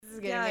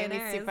going to Yeah, I make me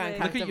know, super it's like-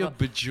 uncomfortable. Look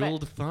at your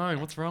bejeweled phone.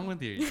 What's wrong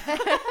with you?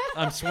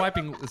 I'm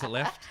swiping. Is it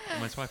left?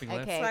 Am I swiping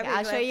left? Okay, Swiping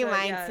I'll show left, you so,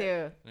 mine yeah.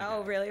 too.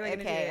 Oh, really? We're going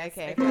to do Okay, this?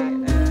 okay, All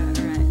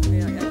right.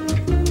 Here we go.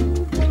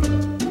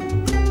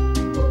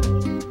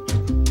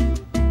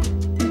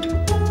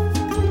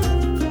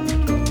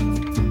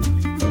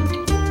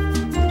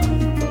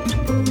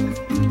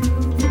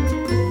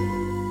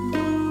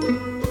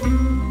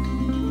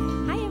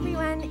 Hi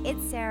everyone,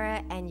 it's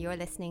Sarah, and you're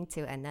listening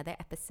to another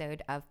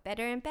episode of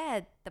Better in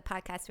Bed, the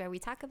podcast where we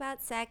talk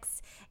about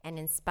sex and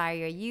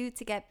inspire you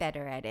to get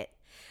better at it.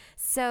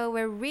 So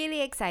we're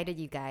really excited,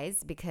 you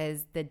guys,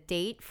 because the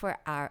date for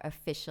our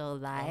official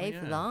live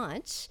yeah.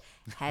 launch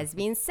has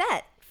been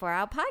set for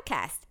our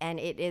podcast, and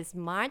it is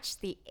March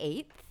the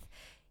 8th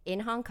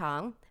in Hong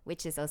Kong,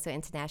 which is also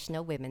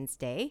International Women's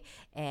Day.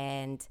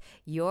 And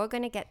you're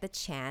going to get the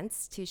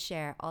chance to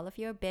share all of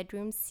your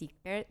bedroom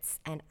secrets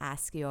and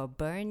ask your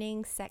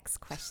burning sex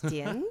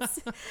questions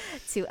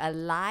to a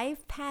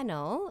live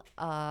panel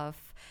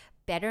of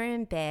Better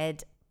in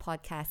Bed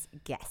podcast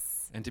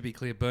guests. And to be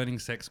clear, burning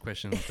sex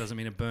questions doesn't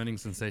mean a burning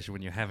sensation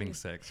when you're having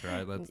sex,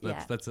 right?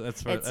 That's for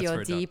It's for your a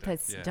doctor.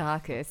 deepest, Yeah.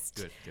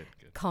 darkest, Good.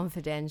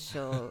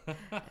 confidential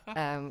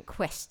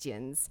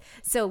questions.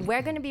 So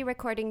we're going to be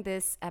recording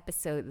this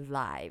episode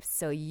live,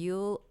 so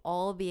you'll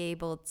all be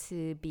able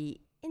to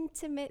be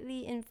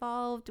intimately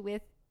involved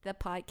with the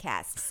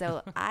podcast.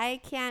 So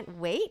I can't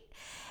wait.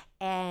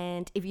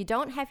 And if you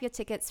don't have your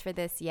tickets for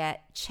this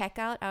yet, check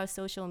out our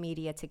social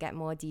media to get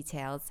more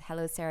details.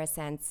 Hello Sarah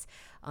Sense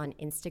on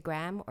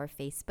Instagram or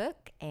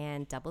Facebook,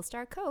 and Double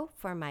Star Co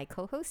for my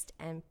co-host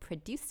and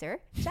producer,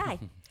 Jai.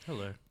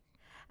 Hello.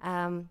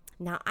 Now,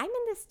 I'm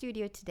in the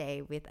studio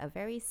today with a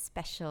very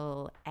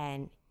special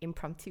and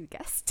impromptu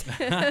guest,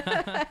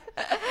 the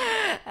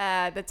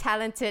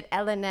talented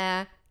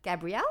Elena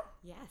Gabrielle.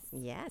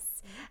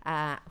 Yes,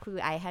 who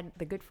I had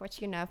the good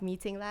fortune of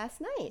meeting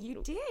last night.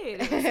 You did.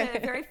 It was a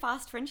very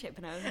fast friendship,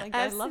 and I was like,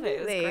 I love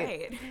it. It was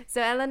great.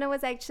 So Elena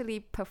was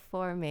actually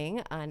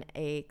performing on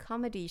a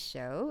comedy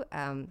show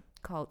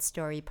called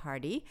Story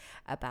Party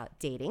about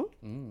dating.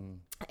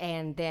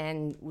 And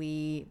then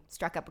we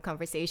struck up a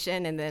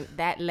conversation, and then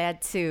that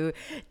led to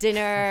dinner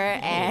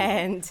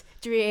and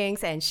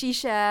drinks and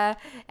shisha,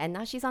 and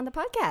now she's on the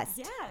podcast.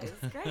 Yeah, it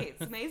was great.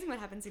 It's amazing what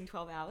happens in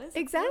 12 hours.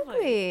 It's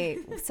lovely.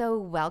 Exactly. So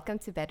welcome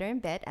to Better in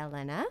Bed,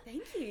 Elena.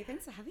 Thank you.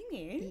 Thanks for having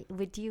me.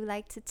 Would you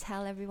like to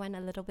tell everyone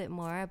a little bit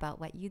more about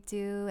what you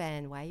do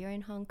and why you're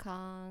in Hong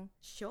Kong?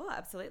 Sure,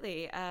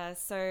 absolutely.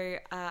 So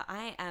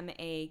I am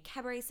a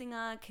cabaret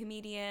singer,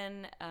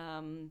 comedian,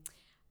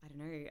 I don't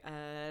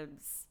know,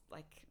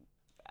 like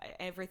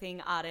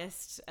everything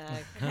artist.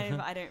 Kind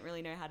of, I don't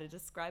really know how to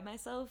describe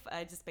myself.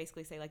 I just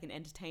basically say like an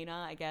entertainer,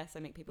 I guess.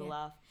 I make people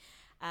laugh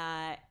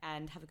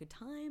and have a good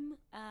time.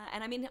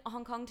 And I'm in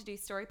Hong Kong to do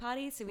Story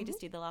Party. So we just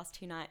did the last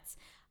 2 nights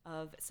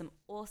of some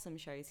awesome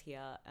shows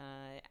here.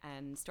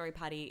 And Story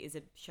Party is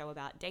a show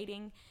about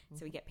dating.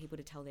 So we get people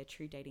to tell their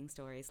true dating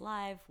stories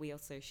live. We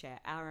also share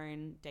our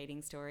own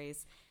dating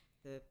stories,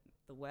 the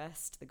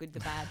worst, the good, the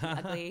bad, the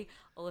ugly,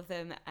 all of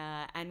them.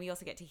 And we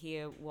also get to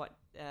hear what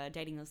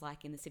dating was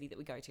like in the city that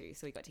we go to.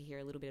 So we got to hear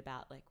a little bit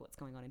about like what's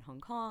going on in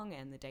Hong Kong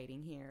and the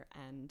dating here.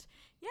 And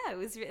yeah, it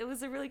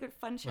was a really good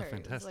fun show.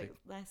 fantastic. It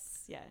was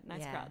like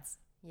nice crowds.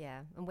 Yeah.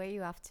 And where are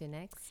you off to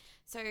next?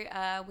 So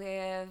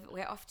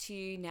we're off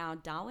to now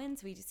Darwin.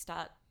 So we just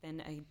start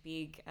then a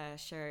big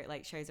show,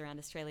 like shows around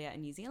Australia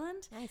and New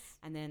Zealand. Nice.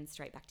 And then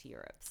straight back to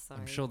Europe. So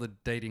I'm sure the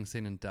dating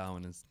scene in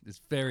Darwin is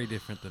very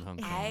different than Hong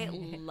Kong. I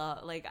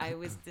love, like, I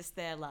was just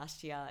there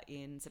last year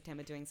in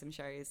September doing some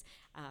shows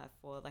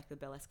for like the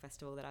Burlesque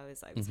Festival that I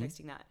was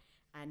hosting that,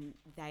 and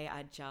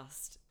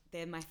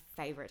they're my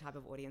favorite type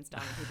of audience,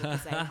 Darwin people,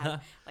 because they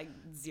have like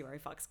zero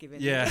fucks given.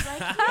 Yeah. It's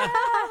like,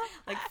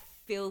 like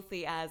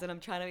filthy as, and I'm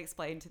trying to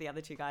explain to the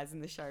other 2 guys in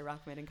the show,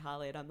 Ruckman and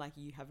Khalid, I'm like,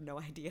 you have no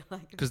idea,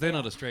 like, Because they're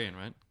not Australian,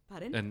 right?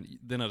 Pardon? And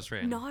they're not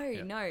Australian.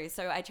 No.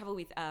 So I travel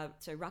with,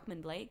 so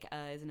Ruckman Blake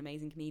is an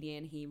amazing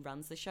comedian. He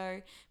runs the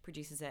show,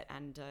 produces it,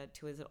 and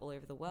tours it all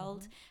over the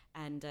world.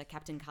 And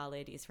Captain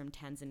Khalid is from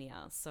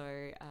Tanzania.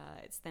 So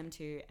it's them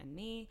 2 and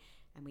me.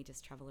 And we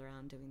just travel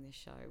around doing this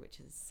show,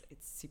 it's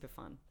super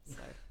fun. So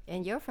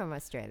And you're from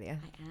Australia.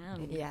 I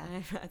am. Yeah.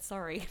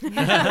 Sorry.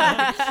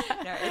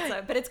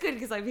 No, but it's good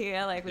because I'm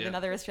here like with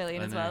another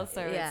Australian I as know. well.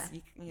 So Yeah.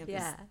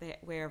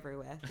 we're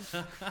everywhere.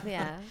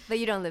 Yeah. But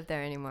you don't live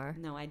there anymore.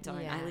 No, I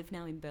don't. Yeah. I live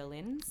now in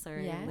Berlin. So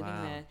Yeah. living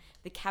Wow.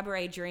 the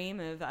cabaret dream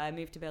of I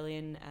moved to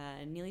Berlin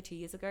nearly 2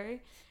 years ago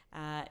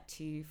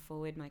to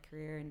forward my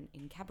career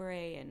in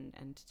cabaret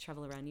and to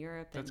travel around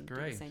Europe That's and do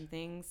great. the same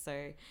thing.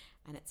 So,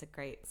 and it's a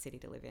great city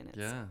to live in.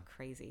 It's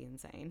crazy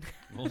insane.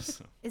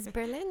 Awesome. Is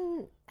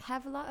Berlin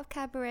have a lot of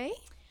cabaret?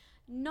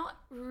 Not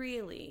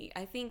really.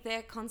 I think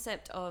their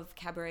concept of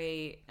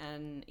cabaret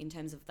and in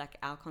terms of like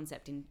our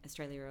concept in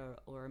Australia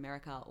or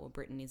America or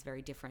Britain is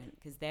very different,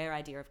 because their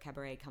idea of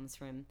cabaret comes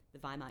from the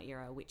Weimar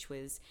era, which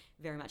was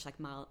very much like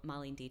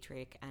Marlene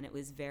Dietrich, and it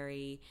was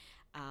very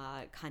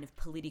kind of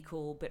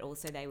political, but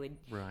also they would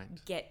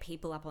get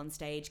people up on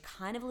stage,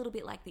 kind of a little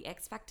bit like the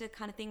X Factor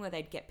kind of thing, where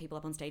they'd get people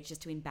up on stage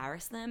just to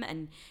embarrass them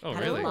and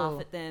kind of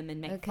laugh at them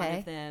and make fun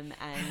of them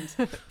and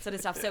sort of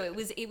stuff. So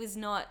it was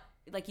not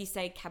like you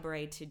say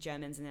cabaret to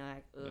Germans and they're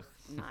like, ugh,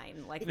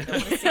 nein, like I don't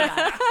want to see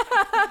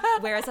that.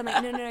 Whereas I'm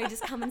like, no,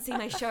 just come and see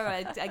my show.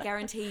 I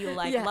guarantee you'll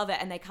love it.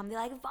 And they come, they're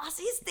like, what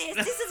is this?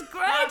 This is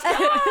great.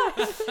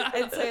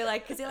 And so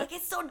like, because they're like,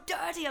 it's so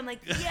dirty. I'm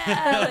like,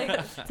 yeah,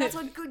 like, that's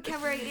what good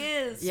cabaret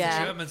is.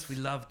 Yeah. Germans, we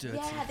love dirty.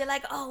 Yeah, they're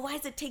like, oh, why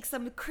does it take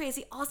some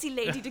crazy Aussie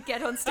lady to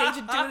get on stage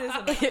and do this?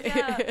 I'm like,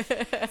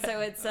 yeah.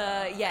 So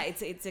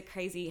it's a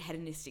crazy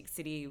hedonistic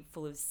city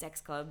full of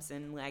sex clubs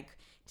and like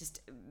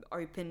just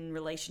open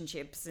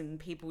relationships and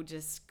people,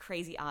 just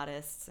crazy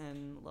artists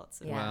and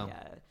lots of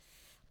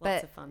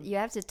lots of fun. You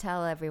have to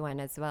tell everyone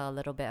as well a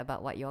little bit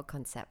about what your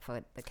concept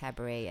for the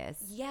cabaret is.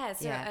 Yeah,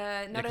 so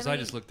because I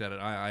just looked at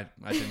it, I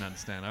didn't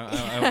understand.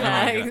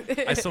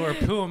 I saw a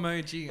poo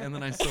emoji and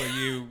then I saw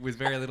you with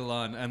very little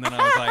on, and then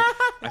I was like,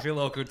 I feel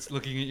awkward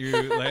looking at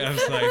you. Like I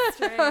was like,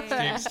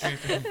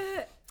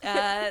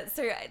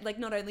 so like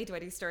not only do I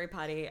do Story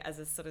Party as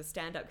a sort of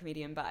stand-up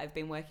comedian, but I've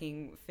been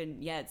working for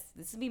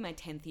this will be my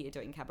 10th year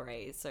doing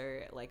cabaret, so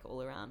like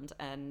all around.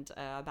 And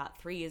about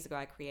 3 years ago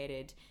I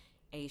created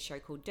a show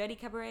called Dirty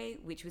Cabaret,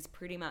 which was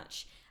pretty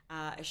much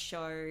a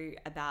show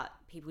about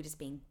people just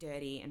being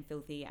dirty and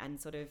filthy and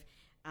sort of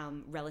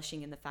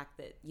relishing in the fact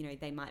that, you know,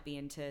 they might be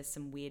into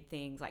some weird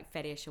things like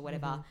fetish or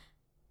whatever,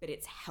 but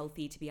it's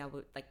healthy to be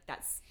able, like,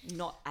 that's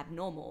not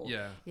abnormal.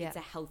 Yeah. It's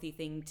a healthy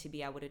thing to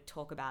be able to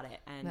talk about it.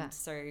 And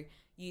so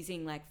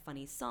using like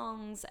funny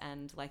songs,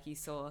 and like you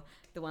saw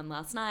the one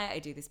last night, I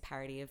do this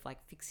parody of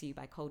like Fix You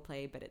by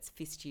Coldplay, but it's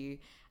Fist You,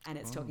 and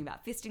it's talking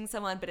about fisting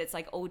someone, but it's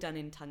like all done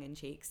in tongue in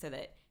cheek so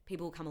that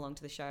people will come along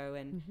to the show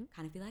and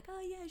kind of be like, oh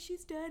yeah,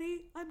 she's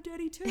dirty, I'm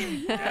dirty too.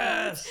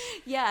 Yes.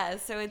 Yeah,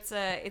 so it's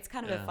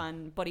kind of a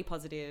fun body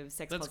positive,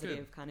 sex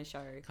positive kind of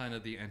show. Kind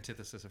of the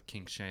antithesis of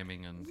kink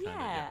shaming and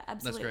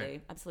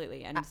absolutely.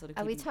 And sort of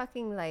are we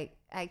talking like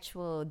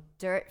actual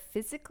dirt,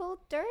 physical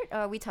dirt, or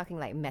are we talking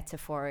like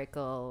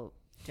metaphorical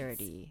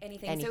dirty?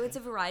 Anything. So it's a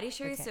variety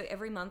show. So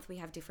every month we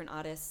have different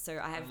artists. So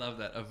I love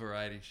that, a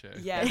variety show.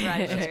 Yeah,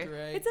 variety show.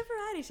 Great. It's a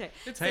variety show.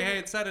 It's hey,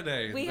 it's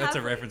Saturday. That's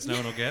a reference no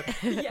one will get.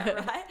 Yeah,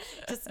 right.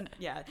 Just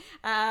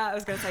I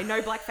was going to say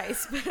no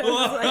blackface,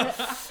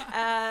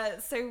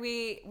 but so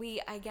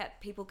I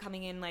get people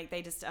coming in, like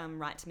they just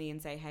write to me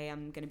and say, hey,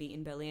 I'm going to be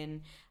in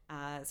Berlin.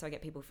 So I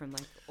get people from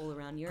like all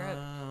around Europe,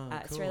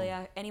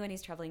 Australia, anyone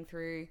who's traveling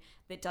through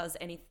that does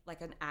any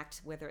like an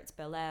act, whether it's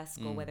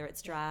burlesque or whether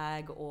it's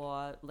drag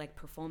or like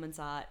performance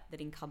art that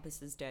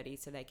encompasses dirty.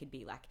 So they could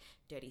be like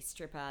dirty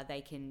stripper.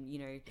 They can, you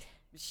know,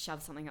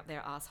 shove something up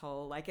their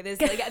asshole. Like it is,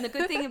 like, and the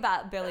good thing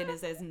about Berlin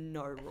is there's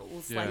no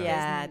rules.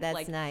 Yeah, that's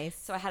like, nice.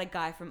 So I had a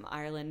guy from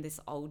Ireland, this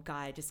old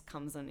guy just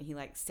comes on and he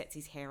like sets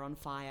his hair on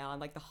fire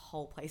and like the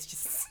whole place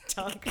just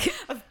stunk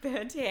of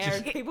burnt hair.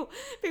 And people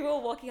were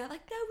walking out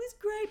like, that was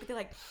great, but they're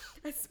like,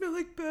 I smell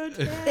like burnt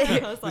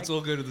hair. I was like, let's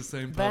all go to the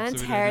same pub. Burnt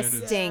hair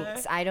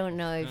stinks. I don't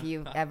know if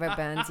you've ever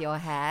burned your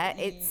hair.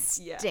 It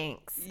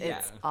stinks.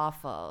 It's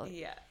awful.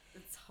 Yeah.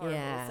 Horrible.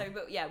 Yeah. So,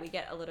 but yeah, we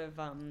get a lot of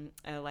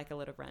like a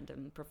lot of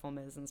random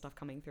performers and stuff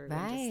coming through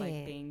and just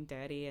like being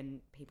dirty,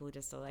 and people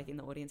just are like in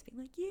the audience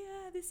being like,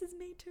 yeah, this is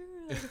me too.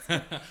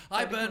 Like,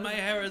 I burned my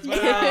hair as well.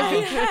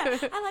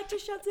 I like to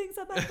shove things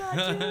up my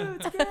butt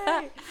too. It's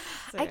great.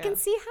 So, I can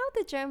see how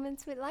the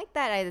Germans would like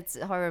that. It's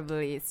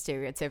horribly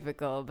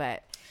stereotypical,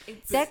 but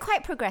they're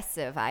quite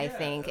progressive, I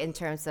think, in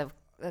terms of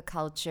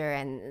culture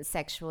and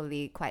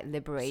sexually quite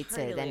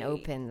liberated and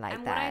open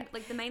like that.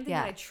 Like the main thing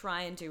that I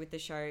try and do with the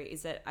show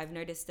is that I've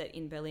noticed that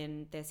in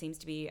Berlin there seems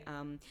to be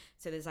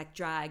so there's like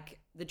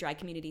the drag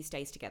community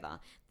stays together.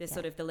 There's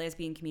sort of the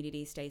lesbian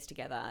community stays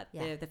together.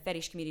 The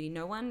fetish community,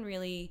 no one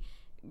really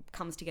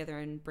comes together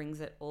and brings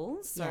it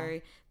all. So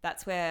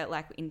that's where,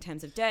 like, in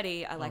terms of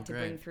dirty, I like to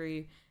bring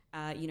through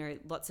you know,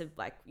 lots of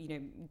like, you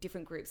know,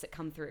 different groups that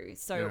come through.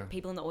 So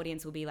people in the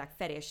audience will be like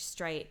fetish,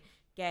 straight,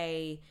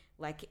 gay,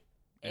 like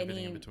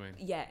everything in between.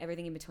 Yeah,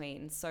 everything in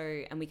between. So,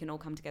 and we can all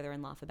come together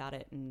and laugh about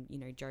it and, you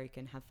know, joke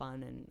and have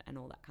fun and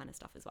all that kind of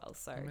stuff as well.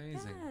 So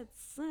amazing.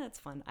 Yeah, it's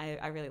fun.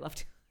 I really love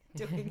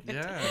doing it.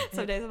 Yeah.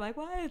 Some days I'm like,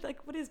 why?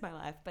 Like, what is my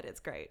life? But it's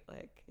great.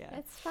 Like, yeah.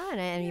 It's fun.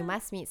 And you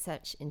must meet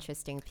such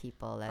interesting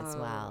people as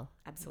well.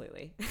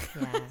 Absolutely.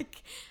 Yeah.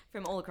 Like,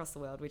 from all across the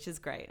world, which is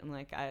great.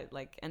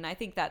 And I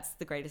think that's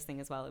the greatest thing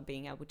as well, of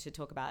being able to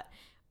talk about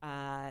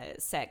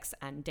sex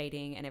and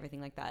dating and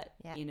everything like that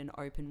in an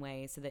open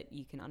way, so that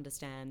you can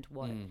understand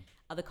what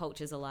other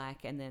cultures are like.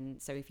 And then,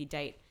 so if you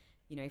date,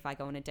 you know, if I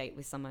go on a date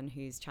with someone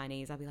who's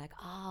Chinese, I'll be like,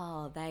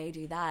 oh, they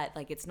do that.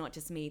 Like, it's not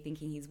just me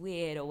thinking he's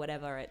weird or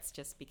whatever. It's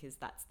just because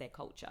that's their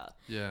culture.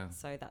 Yeah.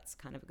 So that's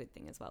kind of a good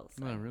thing as well.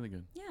 So, no, really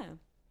good. Yeah.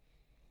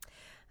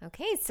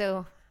 Okay,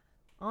 so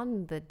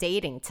on the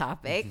dating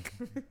topic,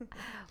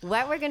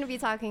 what we're going to be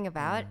talking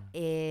about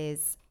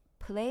is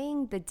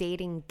playing the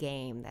dating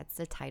game. That's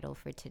the title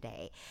for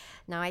today.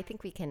 Now, I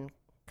think we can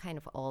kind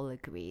of all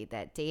agree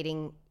that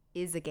dating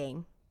is a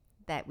game.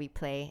 that we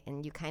play,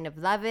 and you kind of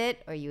love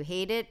it or you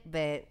hate it,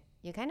 but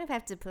you kind of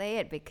have to play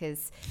it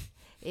because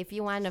if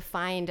you want to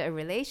find a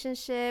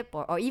relationship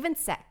or even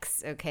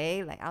sex,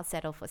 okay? Like, I'll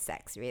settle for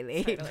sex,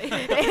 really. Totally.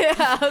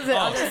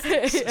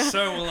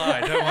 So will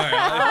I. Don't worry. If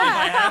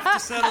I have to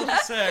settle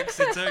for sex,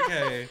 it's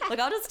okay. Look,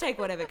 I'll just take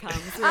whatever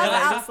comes.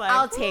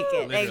 I'll take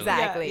it. Literally.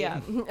 Exactly. Yeah.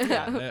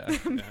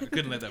 I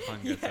couldn't let that fun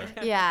go. Sorry.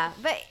 Yeah,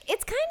 but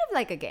it's kind of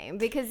like a game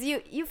because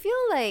you feel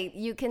like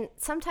you can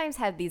sometimes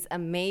have these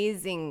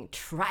amazing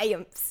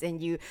triumphs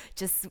and you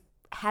just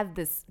have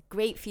this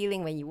great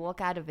feeling when you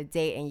walk out of a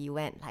date and you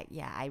went like,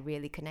 yeah, I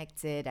really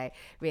connected. I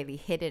really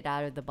hit it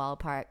out of the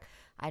ballpark.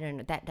 I don't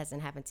know. That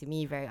doesn't happen to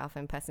me very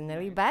often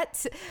personally,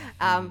 but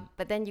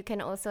then you can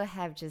also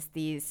have just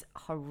these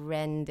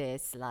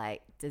horrendous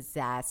like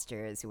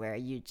disasters where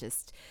it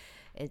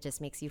just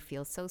makes you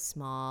feel so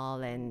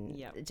small and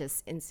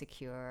just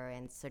insecure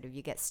and sort of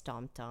you get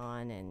stomped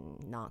on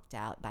and knocked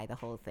out by the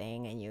whole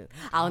thing and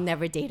I'll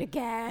never date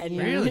again.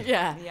 Really?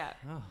 Yeah.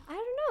 Oh. I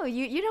don't know.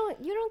 You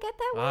don't get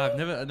that way? I've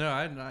never. No,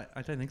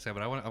 I don't think so.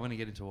 But I want to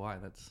get into why.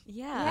 That's.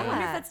 I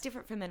wonder if that's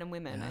different for men and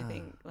women. I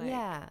think. Like,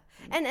 yeah,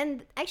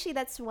 and actually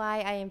that's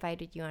why I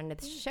invited you on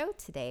the show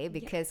today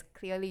because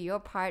clearly you're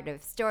part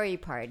of Story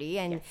Party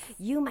and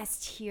you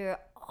must hear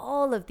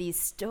all of these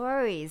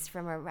stories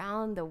from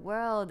around the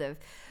world of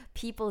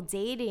people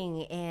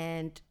dating,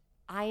 and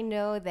I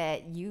know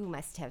that you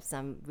must have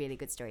some really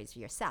good stories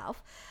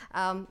yourself.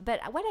 But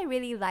what I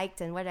really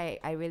liked and what I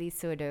really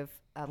sort of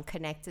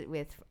connected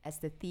with as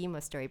the theme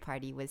of Story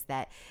Party was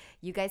that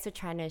you guys are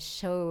trying to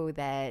show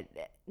that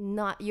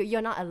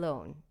you're not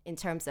alone in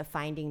terms of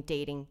finding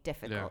dating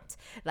difficult.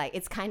 Like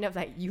it's kind of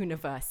like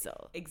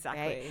universal.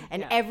 Exactly. Right?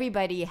 And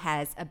everybody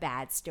has a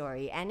bad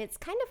story, and it's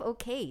kind of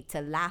okay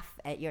to laugh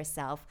at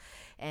yourself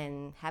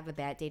and have a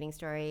bad dating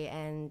story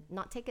and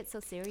not take it so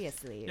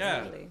seriously.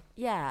 Yeah. Really.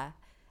 Yeah.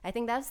 I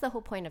think that's the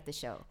whole point of the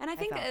show. And I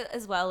think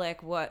as well,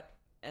 like what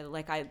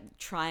I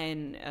try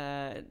and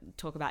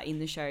talk about in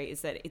the show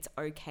is that it's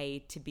okay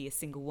to be a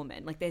single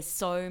woman. Like there's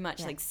so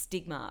much like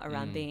stigma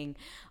around being,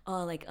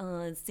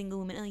 single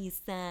woman, oh, you're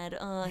sad,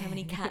 oh, how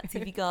many cats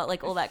have you got?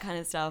 Like all that kind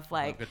of stuff.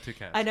 Like I've got 2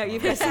 cats. I know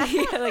you've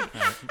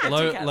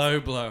got low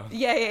blow.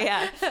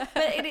 Yeah.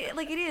 But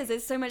it is.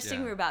 There's so much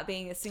stigma about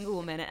being a single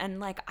woman,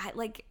 and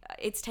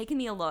it's taken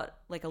me a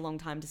long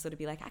time to sort of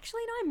be like,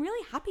 actually, no, I'm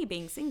really happy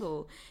being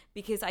single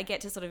because I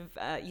get to sort of,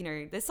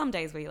 there's some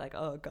days where you're like,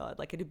 oh God,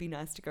 like it'd be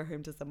nice to go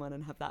home to someone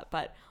and have that.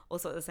 But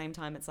also at the same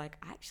time, it's like,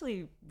 I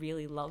actually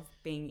really love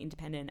being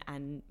independent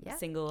and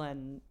single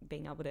and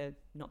being able to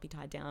not be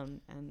tied down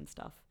and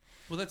stuff.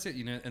 Well, that's it,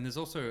 and there's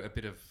also a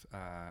bit of,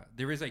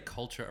 there is a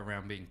culture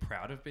around being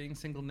proud of being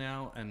single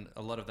now, and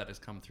a lot of that has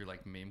come through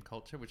like meme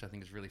culture, which I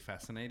think is really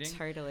fascinating.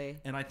 Totally.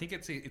 And I think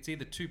it's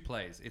either 2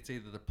 plays. It's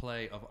either the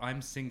play of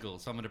I'm single,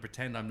 so I'm going to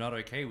pretend I'm not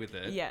okay with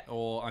it,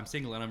 or I'm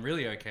single and I'm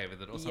really okay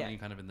with it, or something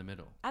kind of in the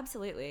middle.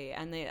 Absolutely.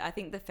 And I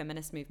think the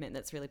feminist movement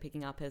that's really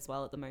picking up as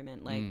well at the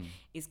moment,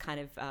 is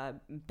kind of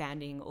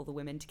banding all the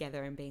women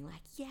together and being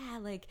like, yeah,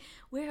 like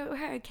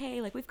we're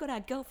okay, like we've got our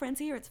girlfriends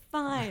here, it's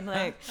fine,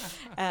 like,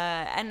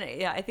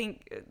 and I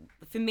think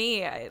for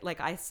me, I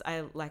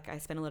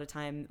spend a lot of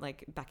time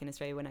like back in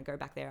Australia. When I go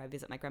back there, I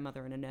visit my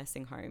grandmother in a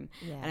nursing home,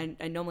 and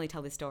I normally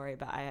tell this story,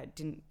 but I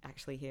didn't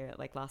actually hear it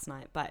like last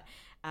night. But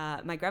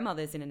my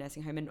grandmother's in a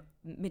nursing home, and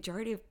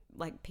majority of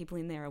like people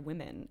in there are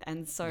women,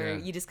 and so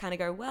you just kind of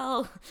go,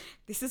 well,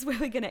 this is where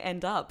we're going to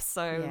end up,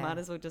 so might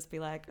as well just be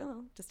like,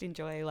 oh, just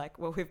enjoy like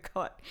what we've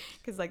got,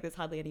 because like there's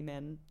hardly any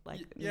men like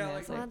in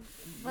there, so.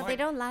 Well, they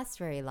don't last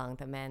very long,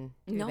 the men.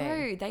 No,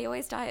 they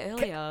always die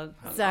earlier.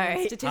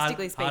 Sorry,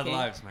 statistically speaking.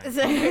 Hard lives,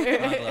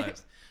 mate. Hard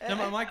lives.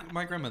 No,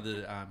 my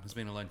grandmother has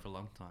been alone for a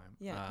long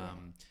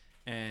time.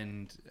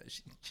 And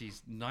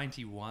she's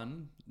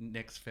 91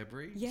 next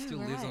February. Still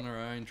lives on her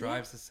own,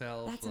 drives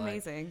herself. That's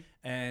amazing.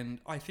 And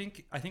I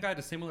think I had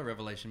a similar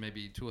revelation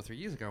maybe 2 or 3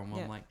 years ago, and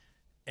I'm like,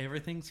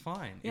 everything's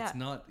fine. It's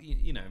not,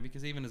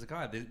 because even as a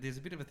guy, there's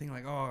a bit of a thing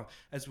like, oh,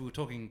 as we were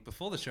talking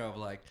before the show, of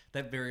like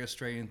that very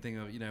Australian thing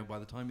of, by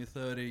the time you're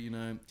 30,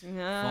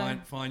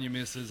 find your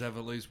missus, have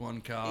at least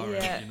 1 car.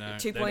 And,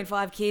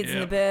 2.5 kids in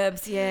the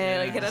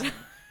burbs.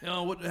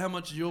 How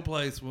much is your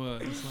place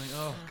worth? It's like,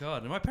 oh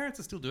God. And my parents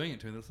are still doing it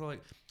to me. They're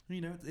like,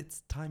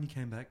 it's time you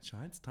came back,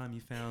 Chai. It's time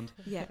you found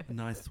a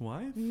nice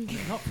wife.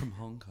 Not from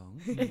Hong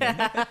Kong.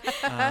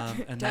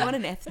 Don't want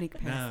an ethnic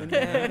person. No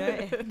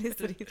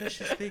ethnicity. Does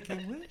she speak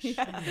English?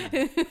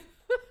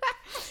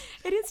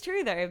 It is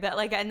true though, but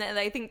like, and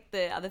I think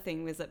the other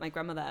thing was that my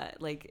grandmother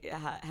like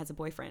has a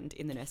boyfriend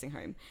in the nursing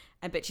home,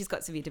 but she's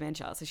got severe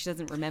dementia, so she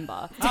doesn't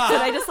remember. So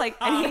they just like,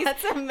 and he's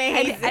that's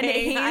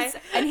amazing,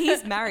 and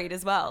he's married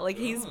as well. Like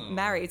he's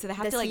married, so they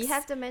have to like. Does he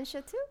have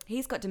dementia too?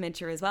 He's got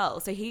dementia as well,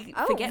 so he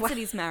forgets that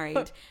he's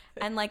married,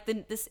 and like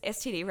the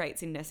STD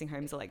rates in nursing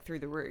homes are like through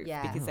the roof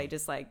because they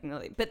just like,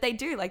 but they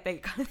do like they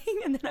kind of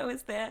thing. And then I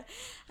was there,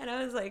 and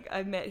I was like,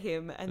 I met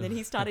him, and then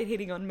he started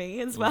hitting on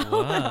me as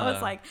well, and I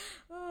was like,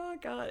 oh. Oh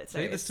God. It's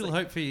See, there's still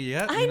hope for you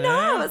yet. I know.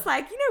 I was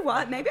like, you know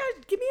what? Maybe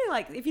give me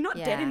like, if you're not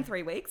dead in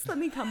 3 weeks, let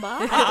me come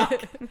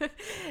back.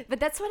 But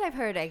that's what I've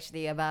heard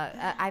actually about.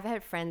 I've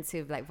had friends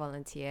who've like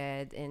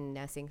volunteered in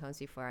nursing homes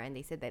before, and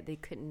they said that they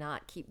could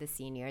not keep the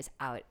seniors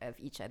out of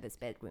each other's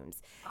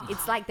bedrooms.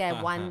 It's like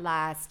that one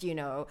last,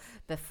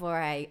 before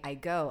I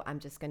go, I'm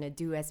just gonna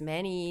do as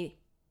many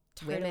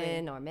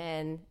women or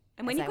men.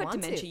 And when as you've I got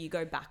want dementia, to. you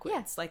go backwards.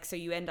 Yeah. Like, so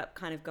you end up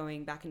kind of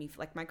going back and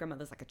like my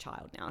grandmother's like a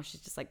child now.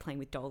 She's just like playing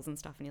with dolls and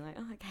stuff. And you're like,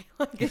 oh, okay.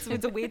 Like, it's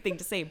a weird thing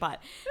to see,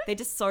 but they're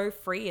just so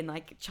free and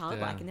like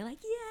childlike. Yeah. And they're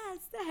like,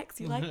 yeah, sex.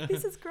 You're like,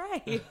 this is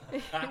great.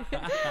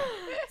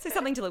 So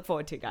something to look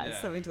forward to, guys.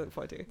 Yeah. Something to look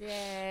forward to.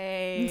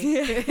 Yay.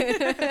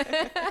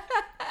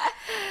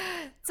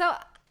 So,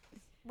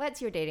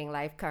 what's your dating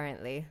life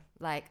currently?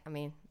 Like, I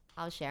mean,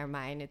 I'll share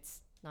mine.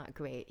 It's not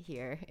great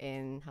here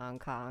in Hong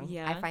Kong.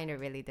 Yeah. I find it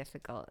really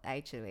difficult,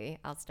 actually.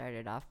 I'll start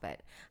it off, but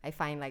I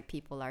find like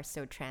people are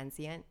so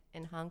transient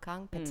in Hong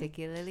Kong,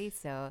 particularly.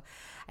 So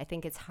I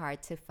think it's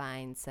hard to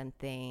find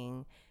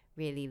something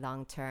really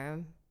long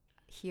term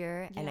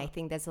here. And I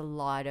think there's a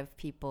lot of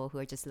people who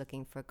are just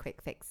looking for quick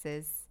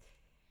fixes.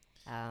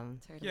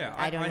 Totally. Yeah,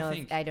 I don't know.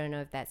 think, I don't know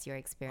if that's your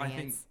experience. I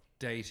think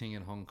dating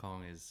in Hong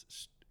Kong is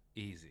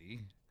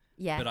easy,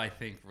 yeah. but I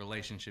think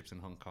relationships in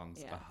Hong Kong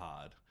are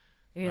hard.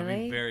 Really? I'm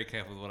being very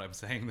careful with what I'm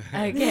saying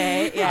there.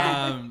 Okay.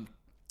 Yeah.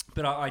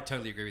 But I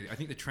totally agree with you. I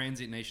think the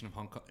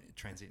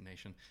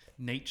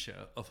nature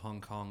of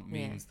Hong Kong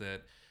means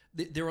that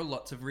there are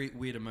lots of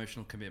weird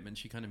emotional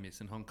commitments you kind of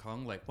miss in Hong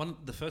Kong. Like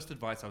the first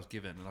advice I was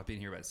given, and I've been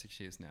here about 6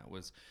 years now,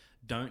 was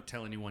don't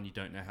tell anyone you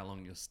don't know how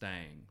long you're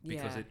staying,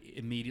 because it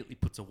immediately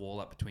puts a wall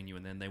up between you,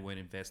 and then they won't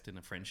invest in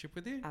a friendship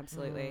with you.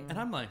 Absolutely. And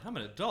I'm like, I'm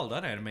an adult. I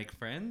know how to make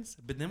friends.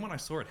 But then when I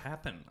saw it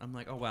happen, I'm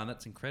like, oh, wow,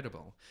 that's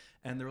incredible.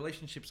 And the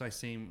relationships I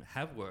seem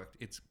have worked.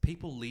 It's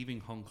people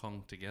leaving Hong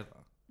Kong together.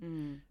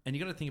 And you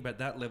got to think about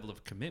that level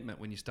of commitment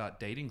when you start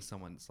dating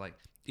someone. It's like,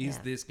 is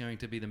this going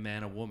to be the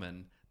man or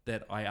woman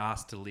that I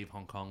asked to leave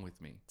Hong Kong with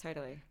me?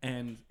 Totally.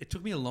 And it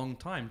took me a long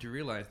time to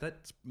realize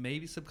that's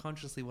maybe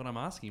subconsciously what I'm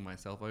asking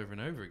myself over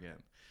and over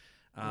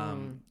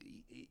again.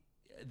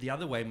 The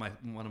other way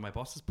one of my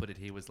bosses put it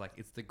here was like,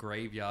 it's the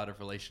graveyard of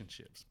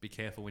relationships. Be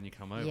careful when you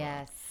come over.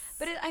 Yes.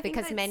 But I think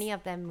because many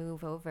of them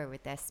move over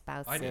with their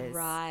spouses.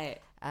 Right.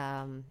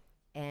 And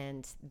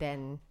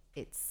then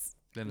it's...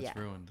 Then it's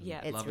ruined. Yeah.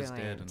 It's love ruined. is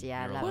dead. And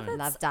you're alone.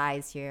 Love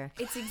dies here.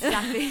 It's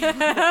exactly.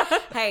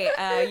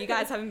 Hey, you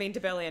guys haven't been to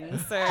Berlin,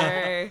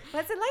 so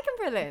What's it like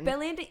in Berlin?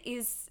 Berlin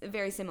is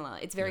very similar.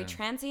 It's very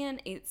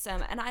transient. It's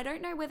and I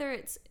don't know whether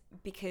it's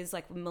because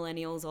like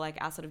millennials or like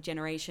our sort of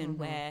generation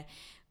where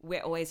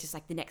we're always just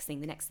like the next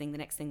thing, the next thing, the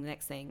next thing, the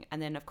next thing, and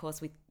then of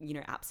course with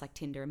apps like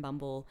Tinder and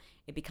Bumble,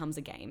 it becomes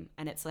a game,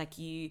 and it's like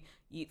you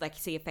like you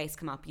see a face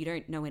come up, you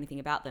don't know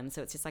anything about them,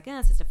 so it's just like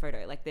it's just a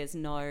photo. Like there's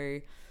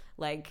no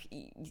like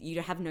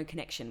you have no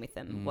connection with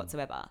them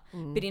whatsoever.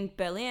 But in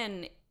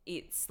Berlin,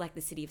 it's like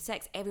the city of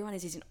sex. Everyone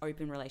is just in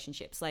open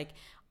relationships. Like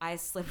I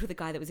slept with a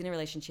guy that was in a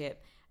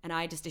relationship and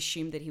I just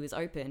assumed that he was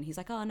open. He's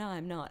like, oh no,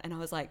 I'm not. And I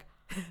was like,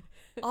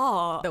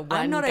 oh, The one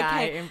I'm not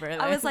guy okay. in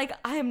Berlin. I was like,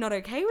 I am not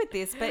okay with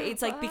this. But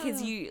it's like,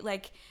 because you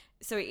like,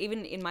 so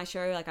even in my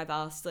show, like I've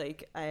asked,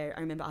 like, I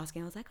remember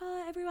asking, I was like,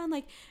 oh, everyone,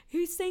 like,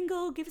 who's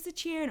single? Give us a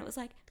cheer. And it was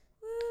like,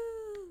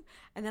 woo.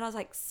 And then I was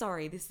like,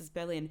 sorry, this is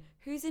Berlin.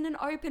 Who's in an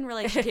open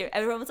relationship?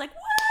 Everyone was like,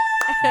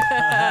 woo.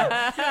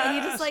 And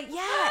you're just like,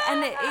 yeah.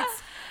 And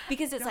it's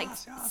because it's like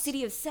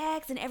city of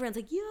sex and everyone's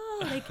like,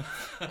 yeah. Like,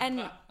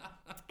 and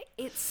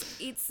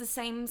it's the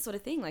same sort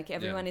of thing. Like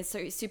everyone is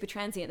so super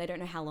transient. They don't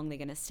know how long they're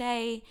going to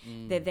stay.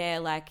 They're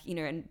there like,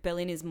 and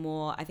Berlin is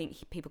more, I think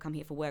people come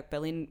here for work.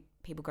 Berlin,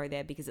 people go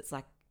there because it's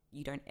like,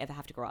 you don't ever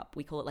have to grow up.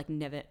 We call it like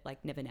never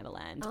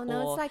Neverland. Oh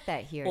no, it's like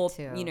that here or,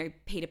 too.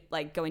 Peter,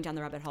 like going down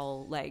the rabbit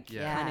hole, like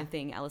kind of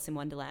thing. Alice in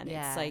Wonderland.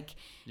 Yeah. It's like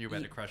You're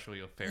about to crush all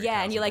your fairy yeah,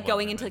 tales and you're like into one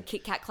going into a moment.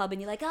 Kit Kat club,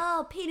 and you're like,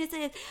 oh,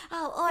 penises,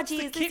 oh,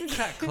 orgies. The Kit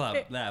Kat Club.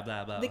 Blah,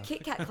 blah, blah. The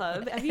Kit Kat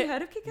Club. Have you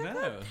heard of Kit Kat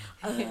Club?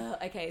 No.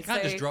 Okay, You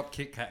can't so just drop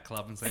Kit Kat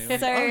Club and say,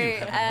 so oh, you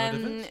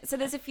haven't heard of it? so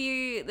there's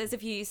a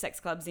few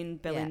sex clubs in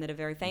Berlin that are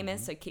very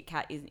famous. So Kit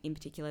Kat is in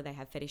particular. They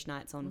have fetish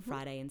nights on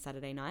Friday and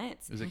Saturday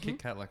nights. Is it Kit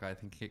Kat like I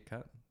think Kit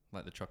Kat?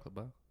 Like the chocolate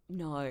bar?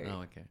 No.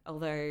 Oh, okay.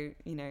 Although,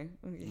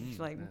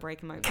 like break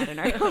them open. I don't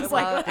know. I was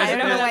like, I don't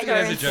know what you're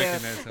There's a into. joke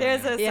in there. somewhere.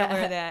 there's a Yeah.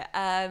 somewhere there.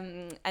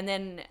 And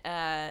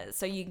then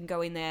so you can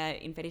go in there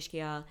in fetish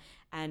gear,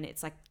 and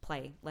it's like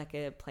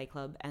a play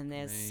club, and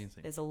Amazing.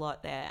 there's a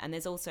lot there, and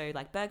there's also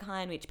like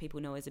Berghain, which people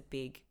know as a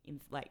big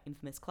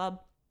infamous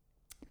club.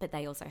 But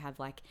they also have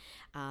like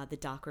the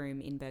dark room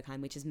in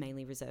Berghain, which is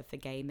mainly reserved for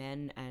gay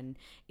men, and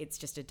it's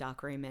just a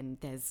dark room, and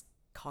there's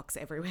cocks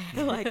everywhere,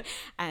 like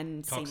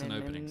and Cocks and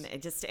semen openings.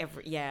 and just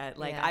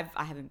I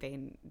haven't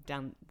been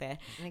down there,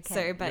 Okay.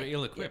 so but You're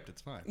ill-equipped.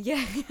 It's fine.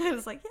 yeah, I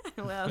was like,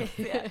 yeah, well,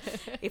 yeah,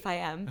 if I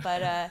am.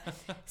 But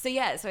so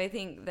I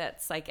think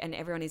that's like, and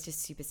everyone is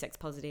just super sex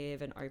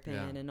positive and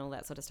open and all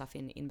that sort of stuff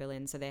in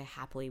Berlin. So they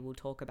happily will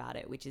talk about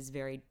it, which is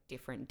very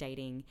different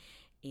dating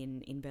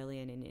in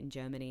Berlin and in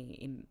Germany,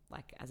 in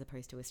like as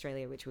opposed to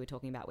Australia, which we were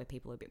talking about, where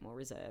people are a bit more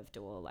reserved,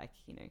 or like,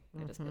 you know,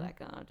 they'll just be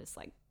like, oh, just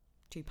like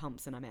 2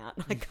 pumps and I'm out,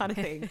 like kind of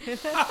thing.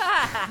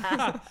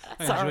 I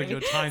enjoyed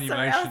your tiny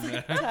motion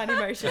there. Tiny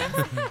motion.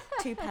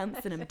 2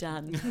 pumps and I'm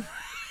done.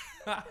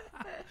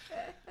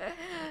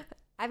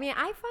 I mean,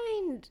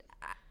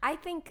 I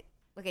think,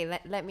 okay,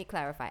 let me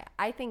clarify.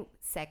 I think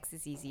sex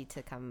is easy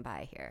to come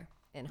by here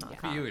in Hong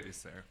For Kong. you it is,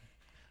 Sarah.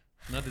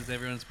 Not as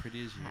everyone's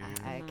pretty as you.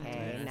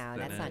 Okay, Yes, no,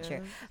 that that's not is.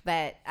 true.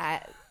 But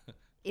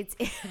it's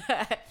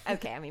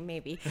okay. I mean,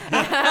 maybe.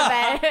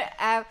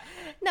 But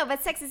no,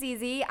 but sex is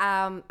easy.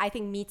 I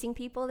think meeting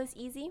people is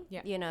easy.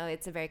 Yeah. You know,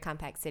 it's a very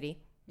compact city.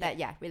 But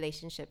yeah,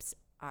 relationships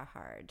are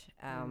hard.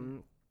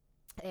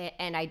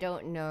 And I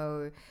don't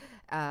know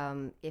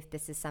if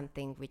this is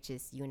something which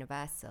is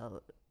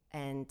universal.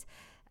 And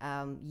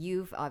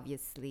you've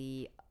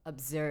obviously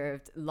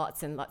observed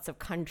lots and lots of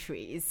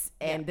countries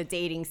and the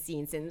dating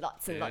scenes in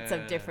lots and lots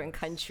of different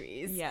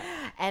countries. Yeah.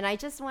 And I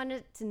just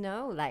wanted to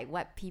know, like,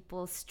 what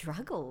people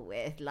struggle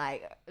with,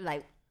 like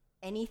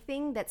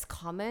anything that's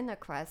common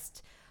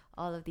across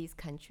all of these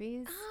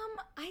countries.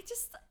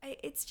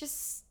 It's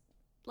just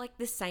like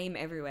the same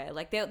everywhere.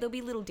 Like there'll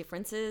be little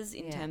differences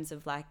in terms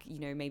of like, you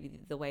know, maybe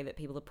the way that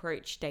people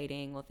approach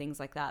dating or things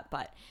like that.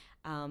 But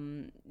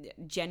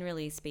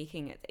generally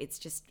speaking, it's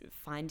just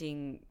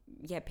finding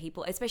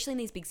people, especially in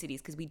these big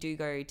cities, because we do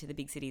go to the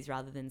big cities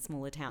rather than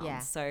smaller towns. Yeah.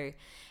 So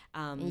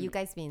And you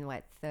guys been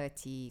what,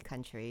 30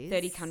 countries?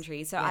 30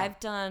 countries. So I've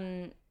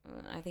done,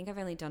 I think I've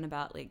only done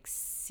about like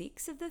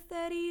 6 of the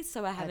 30.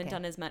 So I haven't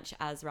done as much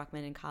as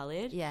Rahman and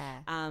Khalid. Yeah.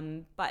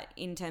 But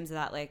in terms of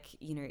that, like,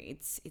 you know,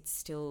 it's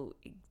still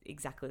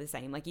exactly the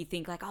same. Like you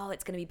think like, oh,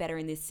 it's going to be better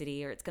in this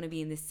city, or it's going to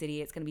be in this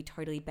city, it's going to be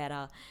totally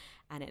better.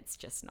 And it's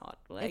just not.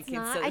 Like, it's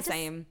not. still the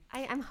same.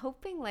 I'm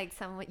hoping like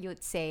someone you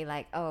would say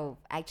like, oh,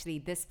 actually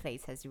this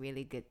place has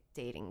really good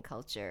dating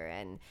culture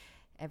and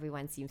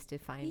everyone seems to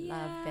find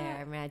love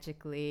there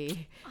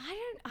magically.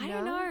 I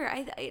don't know.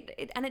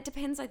 And it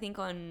depends, I think,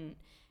 on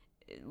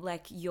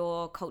like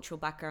your cultural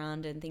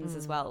background and things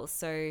as well.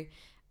 So,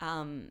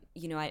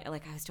 you know, I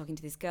was talking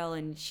to this girl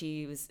and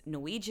she was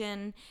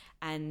Norwegian,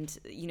 and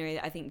you know,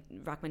 I think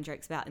Rahman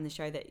jokes about in the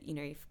show that, you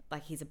know, if,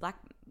 like he's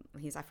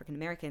African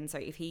American, so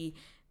if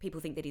people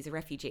think that he's a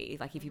refugee,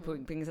 like if he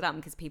brings it up,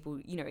 because people,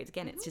 you know, it's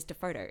just a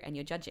photo and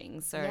you're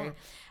judging, so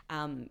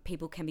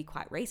people can be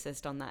quite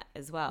racist on that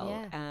as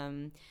well.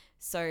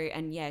 So,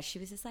 and she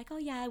was just like, oh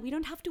yeah, we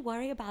don't have to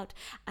worry about,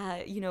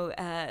 you know,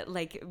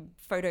 like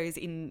photos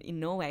in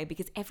Norway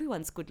because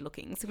everyone's good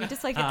looking. So we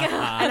just like,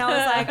 and I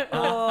was like,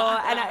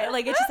 oh, and I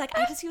like, it's just like,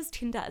 I just use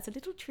Tinder as a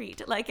little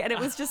treat. Like, and it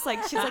was just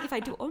like, she's like, if I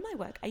do all my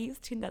work, I use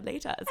Tinder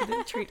later as a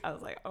little treat. I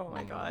was like, oh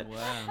my God.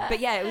 Wow. But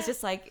yeah, it was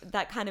just like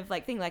that kind of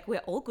like thing, like we're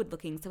all good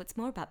looking, so it's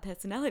more about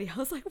personality. I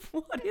was like,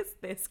 what is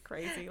this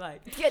crazy?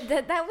 Like,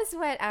 Yeah, that was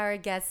what our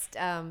guest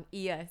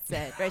Ia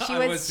said, right? She I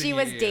was was thinking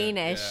Ia,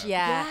 Danish,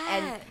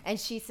 Yeah. and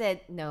she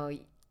said, no,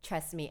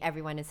 trust me,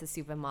 everyone is a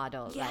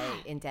supermodel,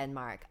 like in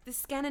Denmark. the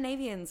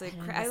Scandinavians,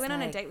 I went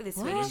on a date with this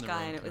what? Swedish In the guy,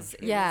 wrong and it was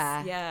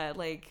country.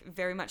 like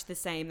very much the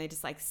same. They're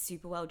just like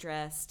super well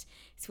dressed.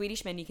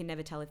 Swedish men, you can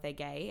never tell if they're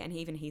gay, and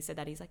he said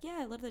that he's like,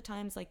 yeah, a lot of the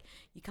times like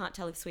you can't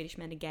tell if Swedish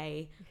men are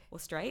gay or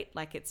straight.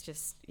 Like it's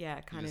just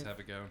kind You of just have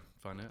a go and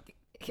find out.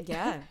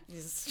 yeah,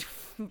 just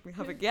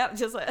have a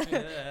just like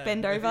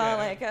bend over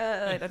like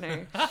I don't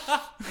know.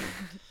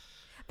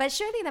 But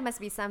surely there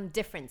must be some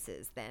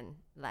differences then,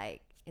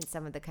 like in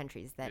some of the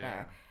countries that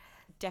are.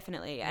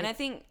 Definitely. And I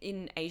think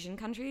in Asian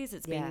countries,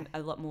 it's been a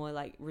lot more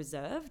like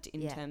reserved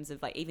in terms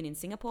of like, even in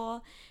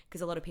Singapore,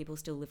 because a lot of people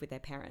still live with their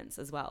parents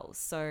as well.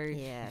 So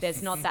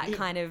there's not that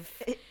kind of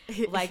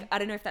like, I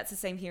don't know if that's the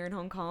same here in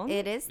Hong Kong.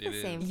 It is the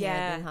same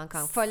here in Hong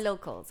Kong for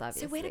locals,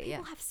 obviously. So where do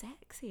people have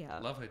sex here?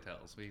 Love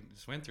hotels. We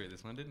just went through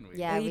this one, didn't we?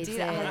 Yeah, you we did?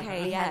 did.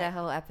 Okay, we had yeah. a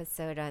whole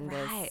episode on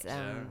Right. this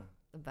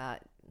about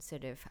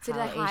sort of So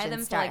how did I hire Asians them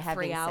for start like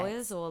having 3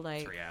 hours sex. or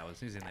like? 3 hours.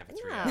 Who's in there for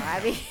 3 No, hours?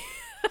 I mean,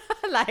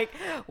 like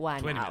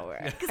 1 20 hour.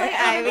 minutes. Because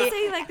I remember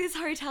seeing like this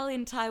hotel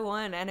in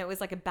Taiwan, and it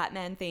was like a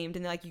Batman themed,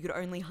 and like you could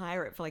only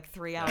hire it for like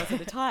 3 hours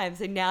at a time.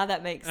 So now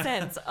that makes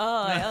sense.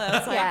 Oh, I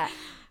was like, Yeah.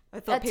 I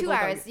thought 2 people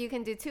hours. You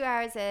can do 2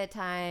 hours at a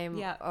time.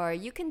 Yeah. Or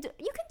you can do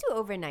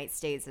overnight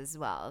stays as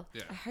well.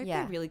 Yeah. I hope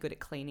Yeah. they're really good at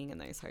cleaning in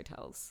those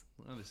hotels.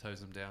 I'll just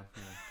hose them down.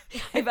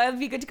 Yeah. It'd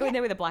be good to go in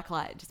there with a black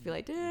light. Just be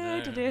like,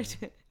 No.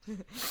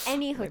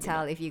 Any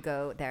hotel, if you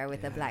go there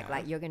with a black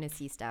light, you're gonna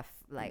see stuff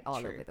like all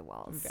True. over the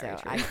walls. Very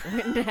so true. I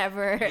would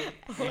never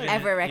ever Even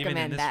in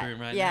recommend this that. room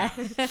right yeah.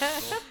 now.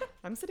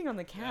 I'm sitting on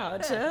the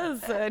couch.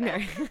 Yes, no.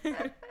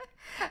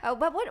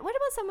 But what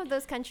about some of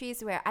those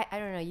countries where I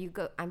don't know, you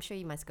go, I'm sure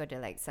you must go to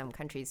like some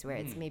countries where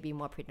it's maybe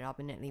more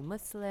predominantly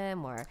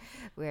Muslim, or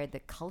where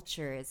the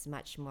culture is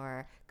much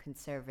more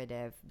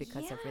conservative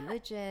because of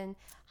religion.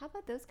 How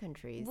about those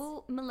countries?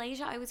 Well,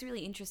 Malaysia, I was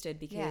really interested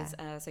because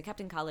so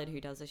Captain Khalid, who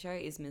does the show,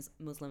 is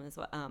Muslim as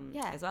well.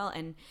 As well,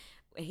 and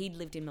he'd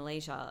lived in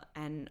Malaysia,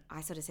 and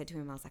I sort of said to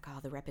him, I was like, oh,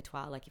 the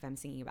repertoire, like if I'm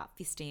singing about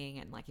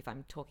fisting and like if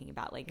I'm talking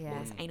about like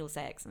anal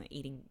sex and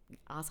eating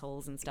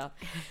assholes and stuff.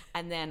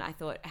 And then I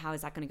thought, how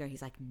is that going to go?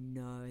 He's like,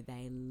 no,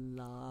 they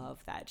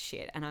love that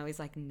shit. And I was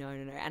like, no.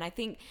 And I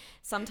think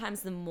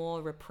sometimes the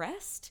more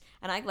repressed,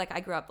 and I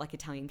grew up like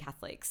Italian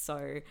Catholic,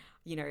 so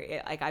you know,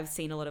 like I've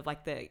seen a lot of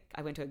like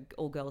I went to an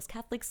all girls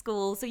Catholic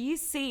school, so you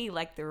see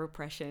like the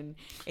repression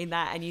in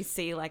that, and you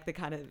see like the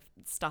kind of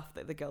stuff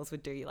that the girls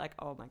would do. You're like,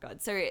 oh my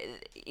God. So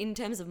in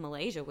terms of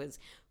Malaysia was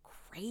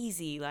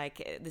crazy.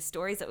 Like the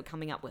stories that were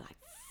coming up were like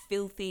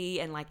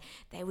filthy, and like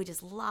they were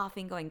just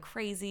laughing, going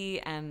crazy,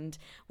 and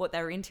what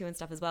they were into and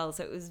stuff as well.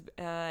 So it was,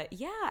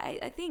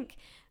 I think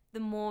the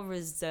more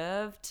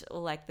reserved,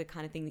 or like the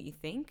kind of thing that you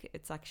think,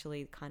 it's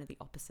actually kind of the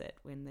opposite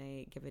when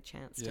they give a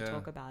chance to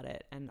talk about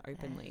it and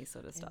openly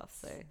sort of stuff.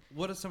 So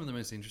what are some of the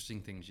most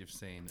interesting things you've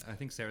seen? I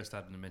think Sarah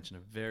started to mention a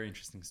very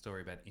interesting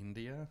story about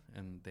India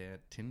and their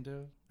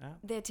Tinder app.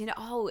 Their Tinder,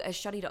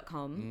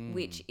 Shoddy.com,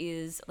 which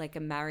is like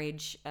a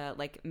marriage,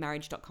 like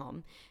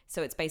marriage.com.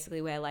 So it's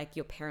basically where like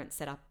your parents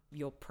set up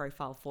your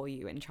profile for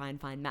you and try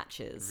and find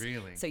matches.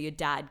 Really? So your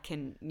dad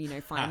can, you know,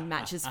 find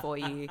matches for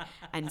you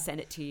and send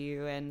it to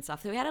you and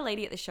stuff. So we had a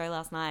lady at the show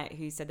last night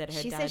who said that her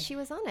dad... She said she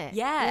was on it.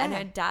 Yeah, and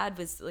her dad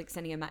was like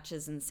sending her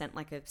matches and sent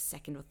like a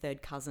second or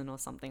third cousin or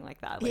something like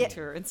that like,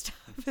 to her and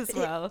stuff as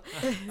well.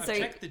 So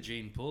check the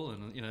gene pool,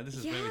 and you know, this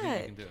is where we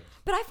think you can do it.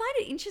 But I find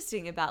it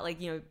interesting about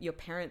like, you know, your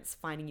parents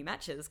finding you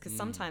matches, because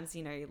sometimes,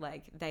 you know,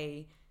 like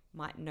they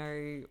might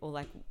know, or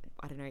like,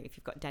 I don't know, if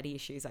you've got daddy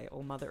issues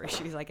or mother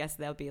issues, I guess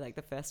they'll be like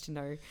the first to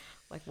know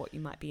like what you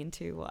might be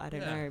into, or I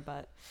don't know.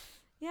 But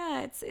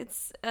yeah,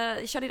 it's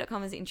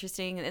Shoddy.com is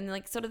interesting, and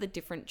like sort of the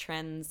different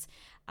trends,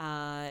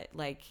 so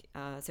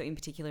in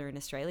particular in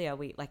Australia,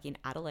 we like in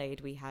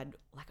Adelaide, we had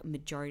like a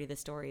majority of the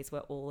stories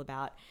were all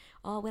about,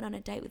 I went on a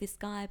date with this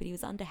guy, but he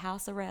was under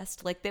house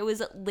arrest. Like there was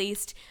at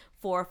least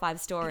 4 or 5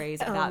 stories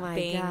about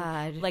being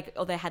like,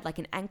 or they had like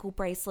an ankle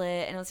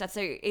bracelet and all stuff.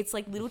 So it's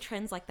like little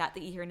trends like that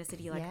you hear in a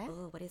city. You're like,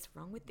 oh, what is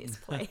wrong with this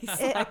place?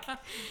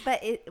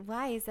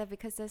 Why is that?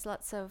 Because there's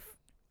lots of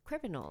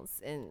criminals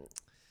in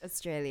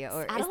Australia,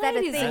 or Adelaide is that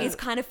a thing? Is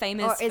kind of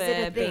famous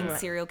for being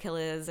serial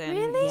killers and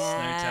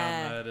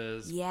Snowtown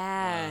murders.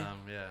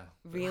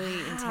 Really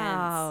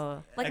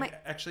intense. Like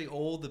actually,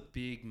 all the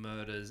big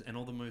murders and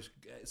all the most,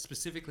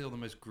 specifically all the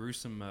most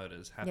gruesome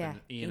murders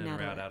happen in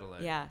and around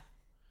Adelaide. Yeah.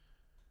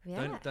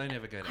 Don't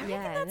ever go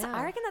there.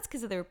 I reckon that's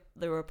because of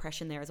the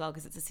repression there as well,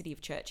 because it's a city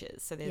of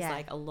churches. So there's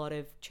like a lot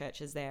of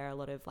churches there, a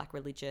lot of like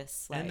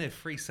religious. Like, and they're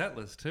free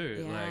settlers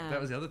too. Yeah. Like that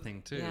was the other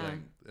thing too. Yeah. Like,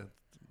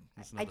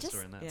 I just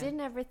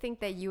didn't ever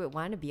think that you would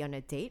want to be on a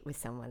date with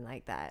someone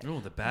like that. Oh,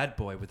 the bad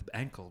boy with the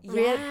ankle.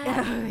 Really?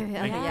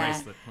 Ankle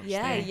bracelet.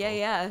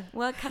 Yeah.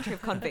 Well, country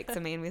of convicts.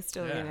 I mean, we're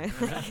still, you know.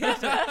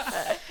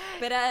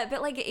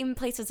 But like in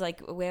places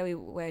like where we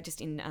were just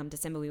in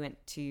December, we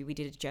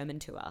did a German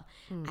tour,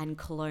 and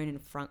Cologne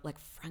and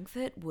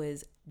Frankfurt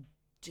was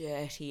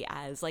dirty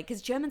as, like,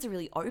 because Germans are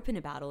really open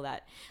about all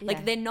that.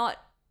 Like they're not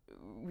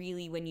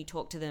really, when you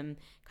talk to them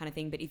kind of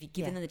thing, but if you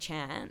give them the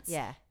chance,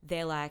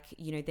 they're like,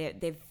 you know,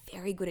 they're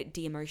very good at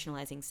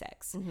de-emotionalizing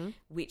sex,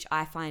 which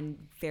I find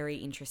very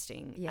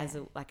interesting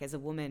as a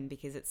woman,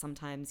 because it's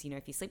sometimes, you know,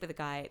 if you sleep with a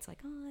guy, it's like,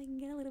 oh, I can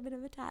get a little bit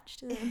of attached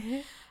to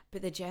them.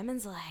 But the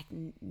Germans are like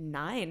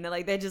 9,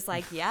 they're just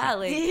like, like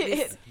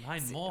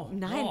 9 more.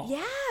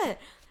 Yeah.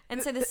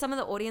 And so there's some of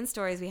the audience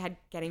stories we had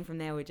getting from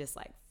there were just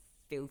like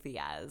filthy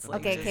as.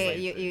 Like, okay,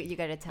 you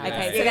gotta tell us.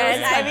 Okay,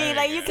 I mean,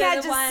 like, you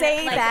can't just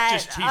say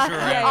that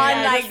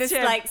on like this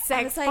like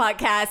sex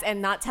podcast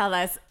and not tell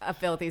us a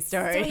filthy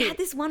story. So we had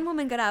this one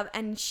woman got up,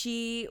 and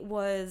she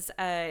was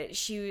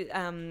she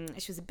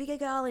was a bigger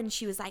girl, and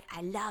she was like,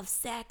 I love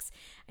sex.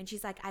 And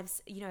she's like, I've,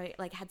 you know,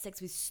 like had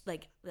sex with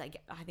like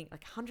I think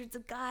like hundreds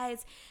of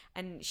guys.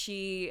 And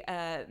she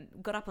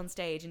got up on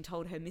stage and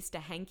told her Mr.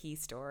 Hanky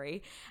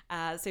story.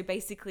 So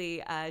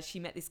basically, she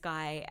met this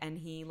guy, and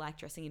he liked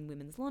dressing in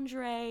women's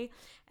lingerie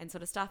and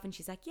sort of stuff. And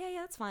she's like, yeah,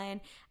 that's fine.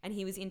 And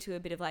he was into a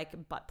bit of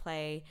like butt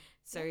play.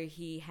 So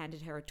he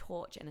handed her a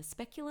torch and a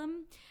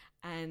speculum.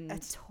 And a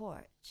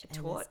torch,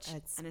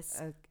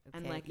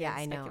 and like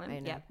I know.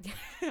 Yeah.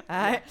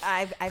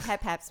 I've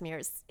had pap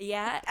smears.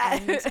 Yeah,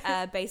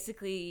 and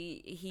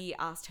basically he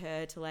asked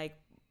her to like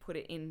put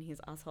it in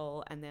his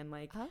asshole and then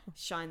like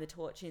shine the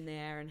torch in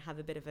there and have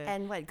a bit of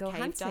a go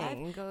hunting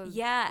dive. Go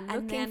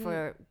looking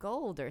for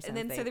gold or something.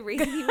 And then so the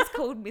reason he was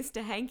called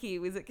Mr. Hanky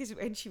was because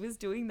when she was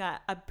doing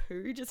that, a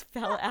poo just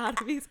fell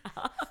out of his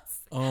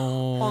ass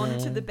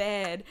onto the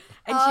bed,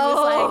 and she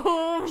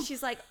was like,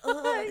 she's like,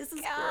 oh, this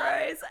is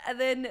gross. And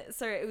then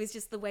so it was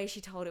just the way she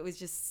told it was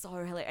just so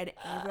hilarious, and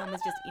everyone was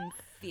just in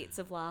fits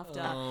of laughter.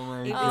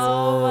 It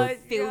was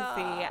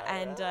filthy,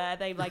 and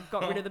they like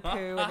got rid of the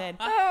poo, and then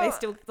they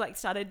still like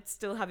started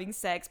having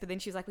sex, but then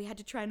she was like, we had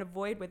to try and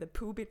avoid where the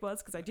poo bit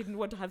was because I didn't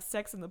want to have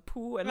sex in the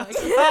pool, and like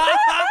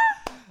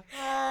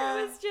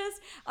It was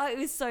just, it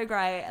was so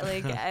great.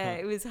 Like,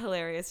 it was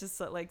hilarious. Just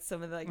like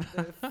some of like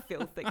the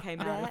filth that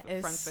came out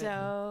of Frankfurt.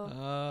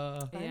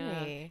 So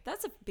funny.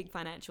 That's a big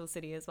financial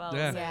city as well.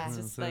 Yeah, So Yeah. it's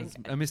just so like,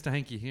 a Mr.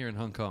 Hanky here in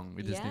Hong Kong.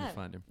 We just need to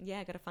find him.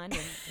 Yeah, gotta find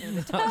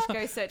him.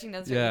 Go searching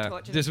those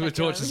torture. just with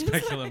torture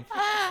speculum. speculum.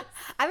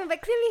 I mean,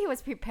 but clearly he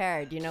was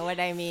prepared. You know what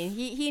I mean?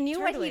 He knew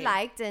what Totally. he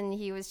liked, and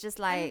he was just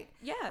like,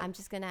 Yeah. I'm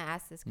just gonna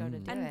ask this girl to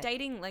do And it.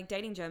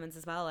 dating Germans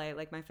as well.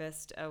 Like my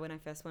first, when I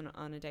first went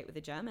on a date with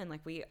a German,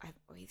 like we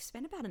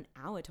spent about an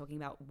hour talking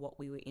about what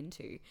we were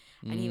into,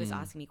 and he was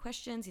asking me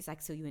questions. He's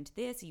like, "So you into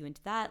this? Are you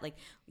into that? Like,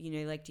 you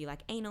know, like, do you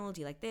like anal?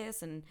 Do you like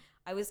this?" And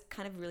I was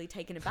kind of really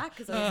taken aback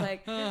because I was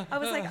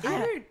like,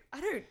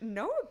 I don't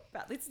know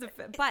about this,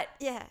 but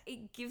Yeah.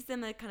 it gives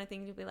them a kind of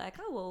thing to be like,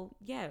 oh well,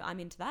 yeah, I'm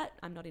into that.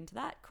 I'm not into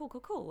that. Cool.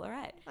 All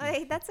right.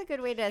 Like, that's a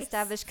good way to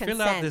establish consent,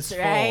 Fill out this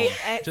right?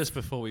 form just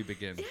before we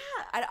begin. Yeah,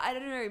 I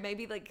don't know.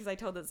 Maybe like because I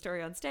told that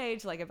story on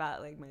stage, like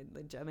about like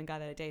the German guy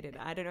that I dated.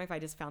 I don't know if I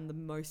just found the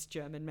most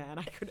German man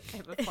I could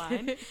ever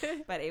find,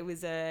 but it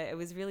was kind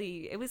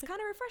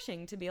of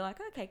refreshing to be like,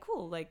 okay,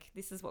 cool. Like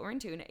this is what we're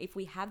into, and if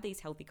we have these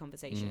healthy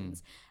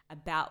conversations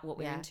about what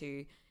we're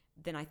into,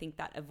 then I think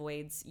that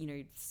avoids, you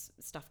know,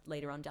 stuff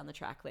later on down the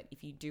track. That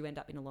if you do end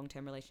up in a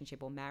long-term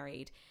relationship or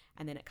married,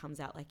 and then it comes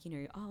out like, you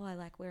know, oh, I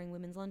like wearing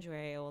women's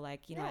lingerie, or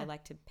like, you know, I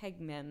like to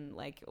peg men,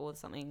 like, or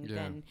something.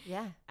 Then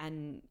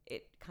and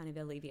it kind of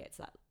alleviates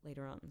that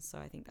later on. So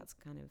I think that's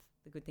kind of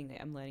the good thing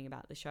that I'm learning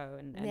about the show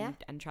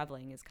and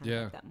traveling is kind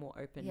of like that more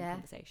open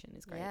conversation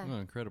is great. Yeah. Oh,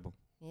 incredible.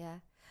 Yeah.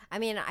 I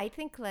mean, I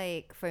think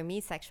like for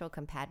me, sexual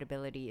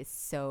compatibility is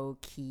so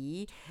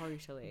key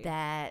Totally.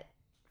 that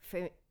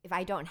if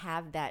I don't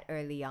have that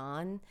early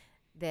on,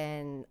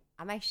 then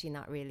I'm actually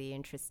not really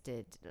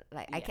interested.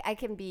 Like I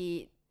can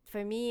be,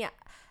 for me,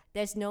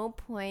 there's no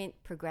point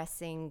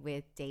progressing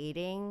with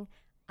dating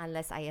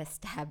unless I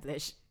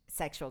establish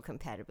sexual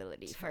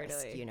compatibility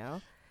first, you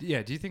know?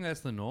 Yeah. Do you think that's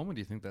the norm, or do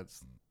you think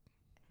that's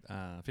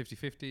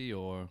 50-50,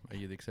 or are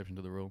you the exception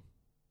to the rule?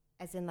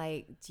 As in,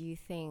 like, do you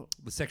think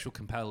The sexual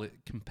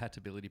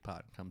compatibility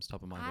part comes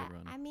top of mind to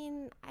everyone. I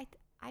mean,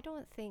 I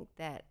don't think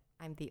that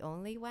I'm the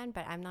only one,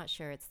 but I'm not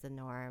sure it's the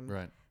norm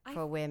Right.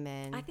 for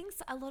women. I think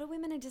a lot of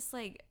women are just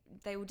like,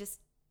 they will just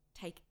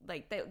take,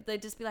 like, they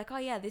just be like, oh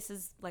yeah, this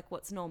is like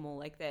what's normal.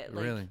 Like that.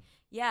 Like, Really?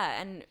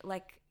 Yeah. And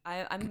like,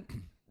 I'm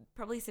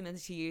probably similar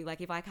to you.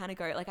 Like if I kind of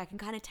go, like I can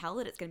kind of tell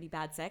that it's going to be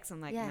bad sex. I'm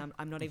like, no,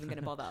 I'm not even going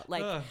to bother.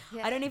 Like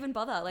I don't even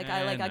bother. Like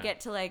I get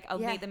to like, I'll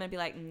meet them and be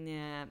like,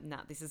 nah,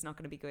 this is not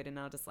going to be good. And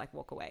I'll just like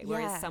walk away.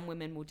 Whereas some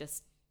women will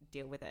just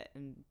deal with it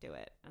and do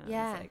it.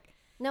 Yeah. It's like,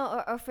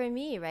 no, or for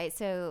me, right?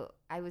 So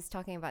I was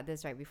talking about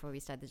this right before we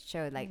started the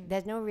show. Like,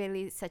 there's no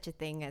really such a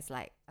thing as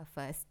like a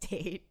first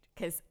date,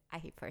 because I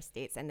hate first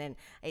dates, and then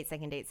I hate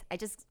second dates. I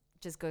just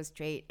go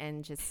straight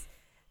and just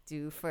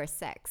do first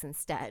sex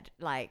instead.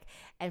 Like,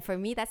 and for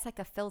me, that's like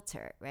a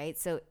filter, right?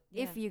 So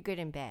if you're good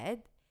in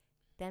bed,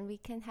 then we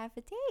can have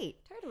a date.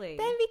 totally.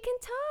 Then we can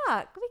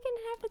talk. We can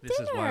have a This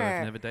dinner. is why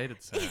I've never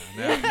dated Sarah.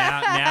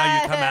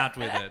 Now you come out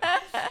with it.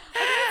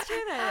 That's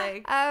true though.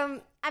 Like,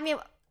 I mean,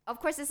 of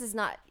course, this is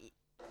not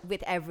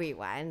with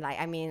everyone. Like,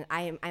 I mean,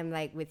 I'm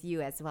like with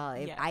you as well.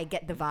 If I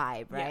get the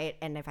vibe, right?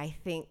 And if I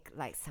think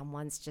like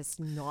someone's just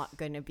not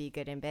gonna be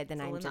good in bed, then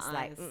I'm just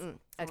like,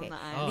 okay,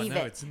 Oh leave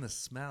no, it. it's in the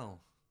smell.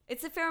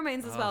 it's the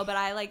pheromones as well, but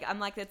I'm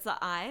like, it's the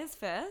eyes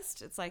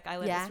first. It's like, I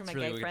learned this from my It's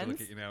really gay weird to friends.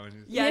 look at you now.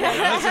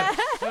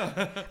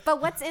 And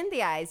But what's in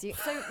the eyes?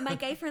 So my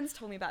gay friends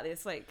told me about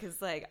this, like,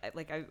 because I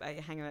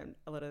hang around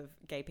a lot of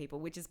gay people,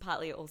 which is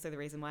partly also the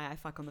reason why I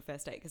fuck on the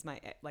first date, because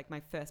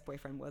my first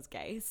boyfriend was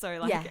gay, so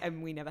like,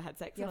 and we never had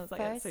sex. Your and I was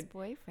like, first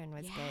boyfriend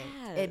was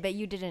Yeah. gay, but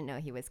you didn't know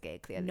he was gay,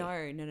 clearly. no.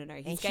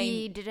 And He's he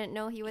gay. didn't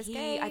know he was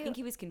gay. I think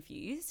he was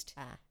confused,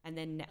 Ah. and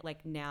then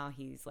like now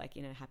he's like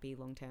in a happy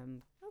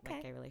long-term Okay.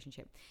 like, gay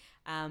relationship.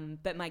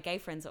 But my gay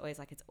friends are always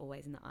like, it's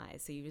always in the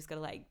eyes, so you just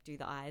gotta like do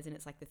the eyes, and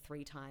it's like the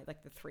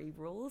three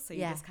rules. So you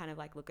just kind of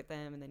like look at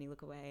them, and then you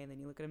look away, and then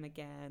you look at them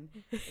again,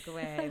 look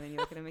away, and then you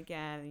look at them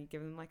again, and you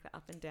give them like the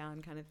up and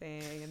down kind of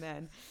thing, and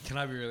then Can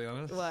I be really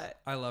honest? What?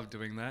 I love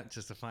doing that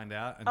just to find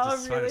out and Oh,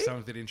 just find really? if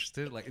someone's a bit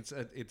interested. Like it's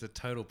a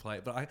total play,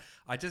 but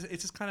it's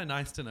just kind of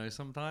nice to know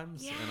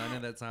sometimes. And I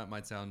know that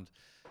might sound,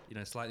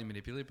 slightly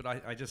manipulative,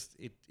 but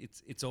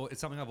it's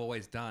something I've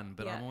always done.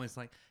 But I'm always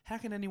like, how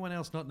can anyone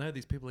else not know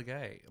these people are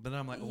gay? But then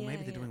I'm like, well,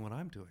 maybe they're doing what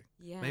I'm doing.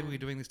 Yeah. Maybe we're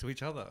doing this to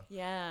each other.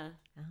 yeah.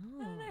 I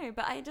don't know,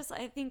 but I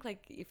think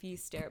like if you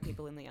stare at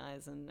people in the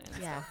eyes and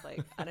stuff,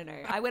 like I don't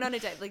know. I went on a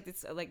date like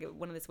this, like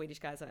one of the Swedish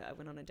guys I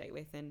went on a date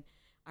with, and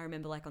I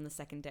remember like on the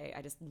second date,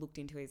 I just looked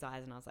into his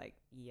eyes and I was like,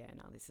 yeah,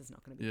 no, this is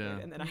not going to be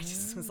good. And then I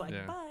just was like,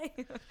 bye.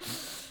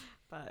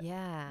 But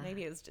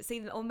maybe it was just,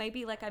 or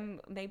maybe like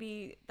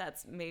maybe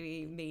that's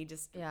me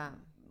just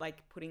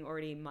like putting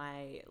already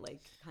my like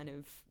kind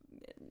of,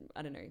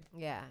 I don't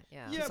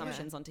know,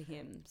 assumptions onto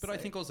him. But I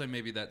think also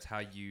maybe that's how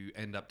you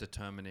end up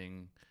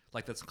determining,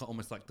 like that's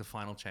almost like the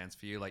final chance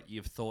for you. Like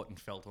you've thought and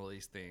felt all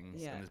these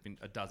things, and there's been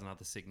a dozen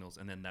other signals,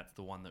 and then that's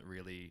the one that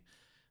really,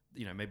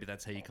 maybe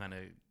that's how you kind of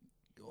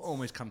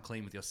almost come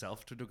clean with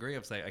yourself to a degree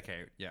of say,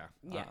 okay,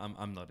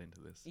 I'm not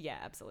into this. Yeah,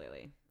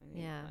 absolutely. I think,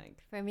 Yeah.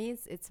 For me,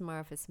 it's more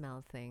of a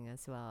smell thing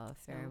as well.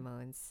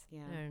 Pheromones.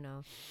 Yeah. I don't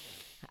know.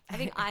 I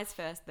think eyes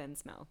first, then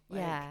smell.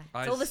 Yeah.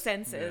 It's all the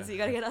senses. Yeah. You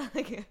gotta get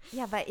like.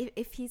 Yeah, but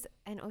if he's,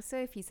 and also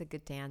if he's a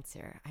good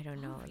dancer, I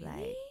don't know.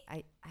 really?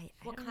 Like, I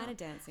What don't kind know. of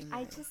dancing?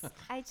 I though?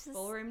 just.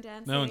 Ballroom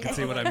dancing. No one can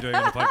see what I'm doing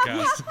on the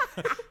podcast,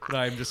 but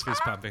I'm just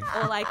fist pumping.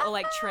 or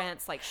like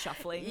trance, like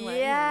shuffling. Like,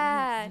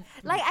 Yeah,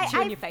 like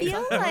Chewing I your face feel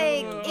off.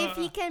 like if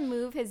he can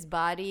move his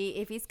body,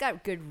 if he's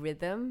got good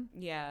rhythm,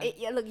 Yeah.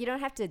 look, you don't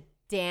have to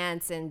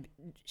dance and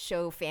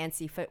show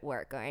fancy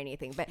footwork or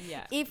anything, but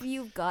Yeah. if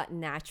you've got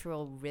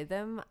natural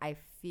rhythm, I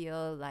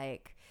feel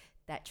like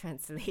that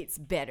translates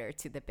better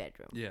to the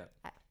bedroom. Yeah.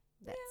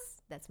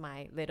 That's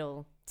my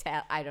little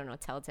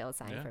telltale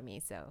sign Yeah. for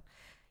me. So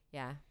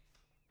yeah,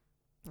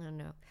 I don't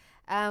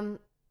know.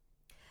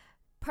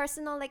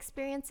 Personal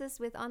experiences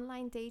with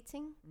online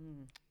dating,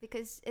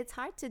 because it's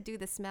hard to do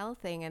the smell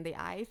thing and the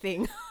eye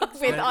thing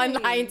with Exactly.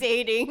 online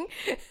dating.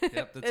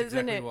 Yep, that's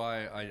Isn't exactly it?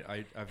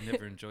 why I've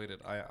never enjoyed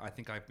it. I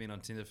think I've been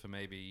on Tinder for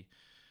maybe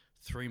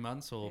 3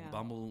 months or Yeah.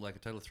 Bumble like a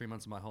total of 3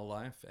 months of my whole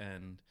life,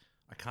 and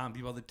I can't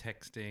be bothered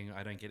texting.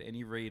 I don't get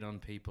any read on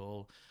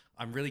people.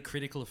 I'm really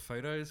critical of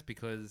photos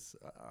because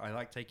I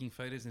like taking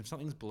photos, and if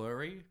something's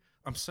blurry,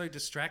 I'm so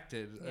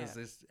distracted as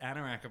this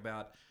anorak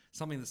about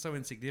something that's so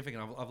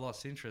insignificant. I've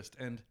lost interest,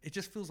 and it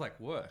just feels like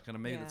work. And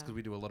maybe that's Yeah. because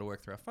we do a lot of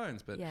work through our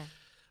phones, but Yeah.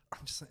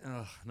 I'm just like,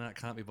 oh, no, I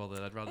can't be bothered.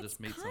 I'd rather just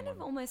meet kind someone.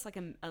 of almost like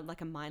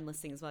a mindless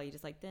thing as well. You're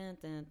just like dun,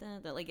 dun,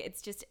 dun, dun. Like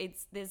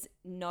there's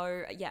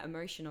no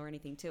emotion or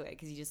anything to it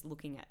because you're just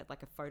looking at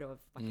like a photo of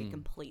like a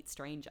complete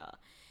stranger.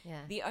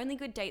 Yeah. The only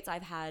good dates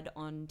I've had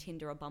on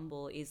Tinder or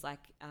Bumble is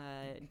like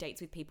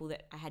dates with people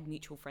that I had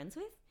mutual friends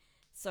with.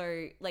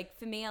 So like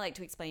for me, I like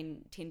to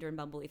explain Tinder and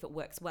Bumble. If it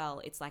works well,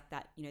 it's like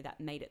that,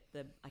 that mate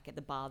at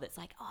the bar that's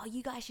like, oh,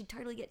 you guys should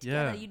totally get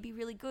together. Yeah. You'd be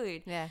really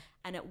good. Yeah.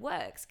 And it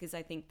works because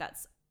I think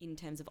that's in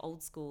terms of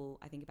old school.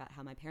 I think about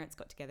how my parents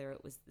got together.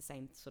 It was the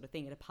same sort of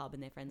thing at a pub,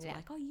 and their friends were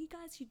like, oh, you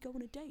guys should go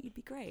on a date. You'd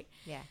be great.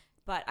 Yeah.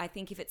 But I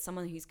think if it's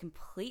someone who's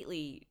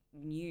completely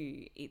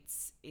new,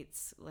 it's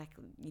like,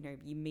 you're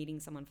meeting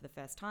someone for the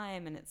first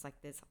time, and it's like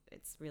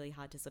it's really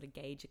hard to sort of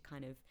gauge a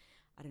kind of,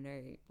 I don't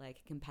know,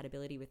 like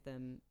compatibility with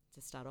them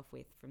to start off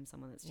with from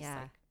someone that's just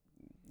like,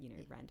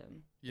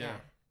 random. Yeah.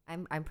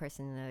 I'm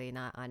personally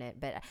not on it,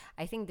 but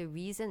I think the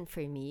reason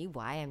for me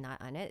why I'm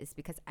not on it is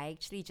because I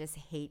actually just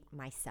hate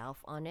myself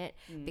on it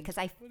because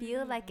I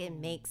feel like it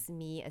makes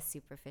me a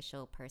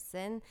superficial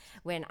person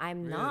when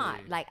I'm not.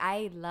 Really? Like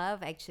I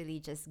love actually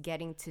just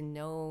getting to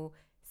know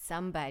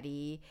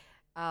somebody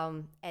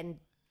and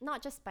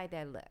not just by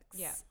their looks.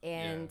 Yeah.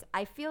 And Yeah.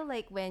 I feel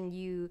like when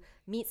you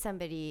meet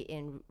somebody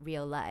in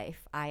real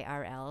life,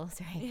 IRL,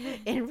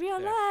 sorry, in real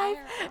life.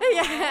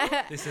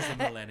 Yeah. This is a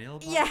millennial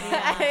podcast. Yeah,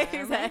 Oh my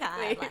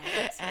exactly. God, like,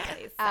 that's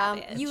really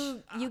savage.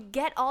 You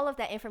get all of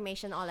that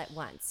information all at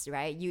once,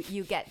 right?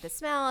 You get the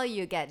smell,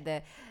 you get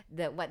the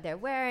what they're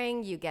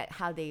wearing, you get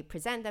how they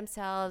present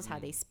themselves, how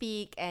they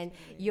speak, and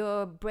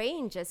your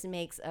brain just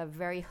makes a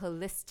very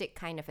holistic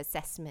kind of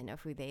assessment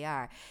of who they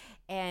are.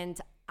 And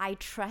I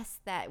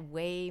trust that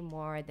way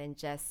more than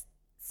just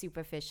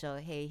superficial,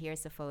 hey,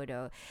 here's a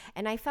photo.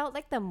 And I felt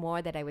like the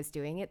more that I was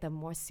doing it, the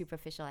more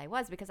superficial I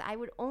was, because I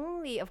would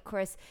only, of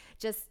course,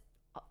 just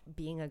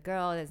being a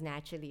girl is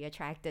naturally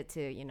attracted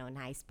to,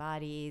 nice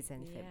bodies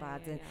and fit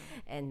bods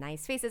and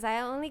nice faces.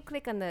 I only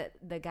click on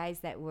the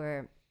guys that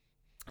were,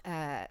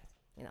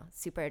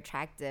 super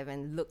attractive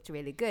and looked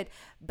really good.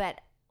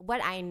 But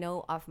what I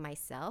know of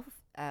myself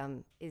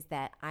is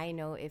that I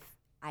know if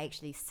I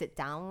actually sit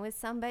down with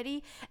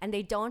somebody, and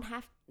they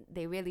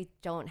really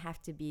don't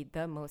have to be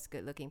the most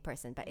good looking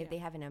person, but if they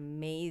have an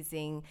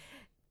amazing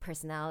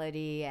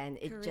personality and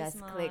it just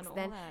Charisma clicks, and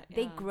then all that,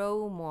 they yeah.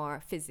 grow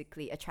more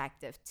physically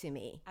attractive to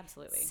me.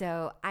 Absolutely.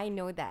 So I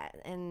know that,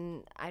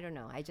 and I don't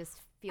know, I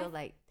just feel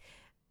like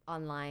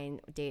online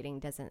dating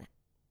doesn't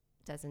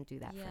do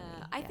that for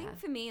me. I think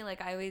for me,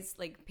 like I always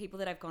like people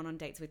that I've gone on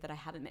dates with that I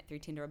haven't met through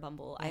Tinder or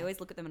Bumble. I always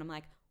look at them and I'm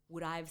like,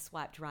 would I have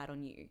swiped right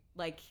on you?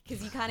 Like,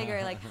 because you kind of go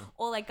like,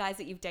 or like guys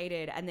that you've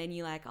dated, and then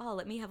you're like, oh,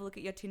 let me have a look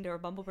at your Tinder or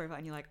Bumble profile,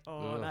 and you're like,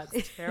 oh, Ugh.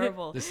 that's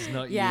terrible. This is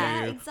not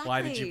Yeah, you.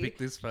 Why did you exactly. pick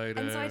this photo?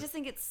 And so I just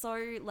think it's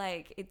so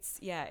like it's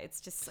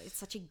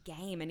such a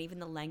game, and even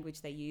the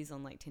language they use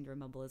on like Tinder and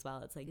Bumble as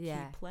well. It's like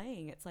keep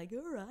playing. It's like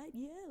all right,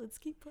 yeah, let's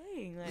keep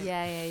playing. Like,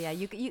 Yeah.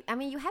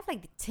 You have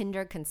like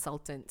Tinder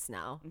consultants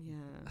now.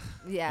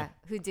 yeah.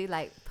 Who do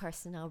like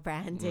personal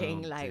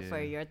branding, Oh, like for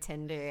dear. your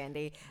Tinder, and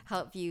they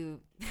help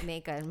you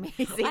make an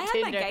amazing I had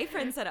Tinder. my gay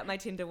friend set up my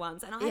Tinder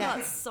once, and I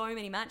got so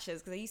many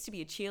matches because I used to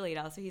be a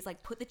cheerleader. So he's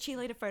like, put the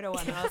cheerleader photo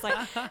on, and I was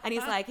like, and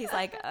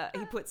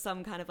he put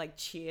some kind of like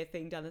cheer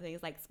thing down the thing.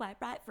 He's like,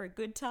 swipe right for a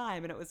good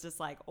time, and it was just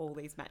like all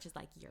these matches.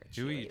 Like, you're a cheerleader.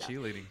 Who are you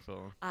cheerleading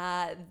for?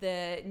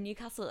 The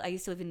Newcastle. I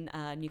used to live in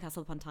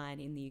Newcastle upon Tyne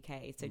in the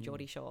UK, so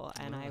Geordie Shore,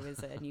 and I was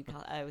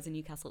a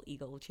Newcastle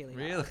Eagle cheerleader.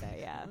 Really? So,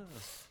 yeah.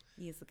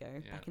 years ago,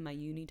 back in my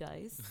uni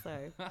days. So,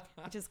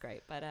 which is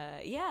great. But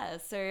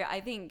so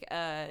I think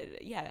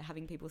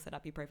having people set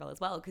up your profile as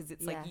well, because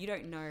it's like you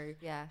don't know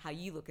how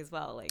you look as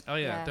well. Like,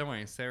 don't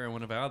worry, Sarah,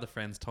 one of our other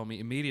friends, told me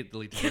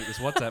immediately to delete this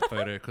WhatsApp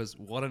photo because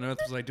what on earth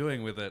was I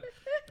doing with it?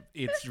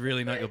 It's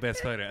really not your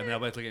best photo. And they'll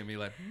both look at me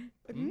like,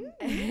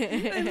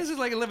 And this is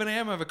like 11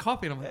 a.m. over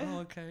coffee, and I'm like, oh,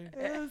 okay.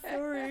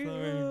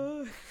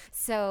 Sorry.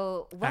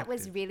 So what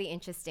was really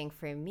interesting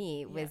for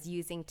me was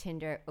using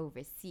Tinder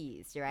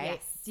overseas, right?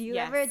 Yes. Do you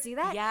ever do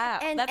that? Yeah.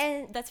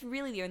 And that's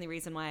really the only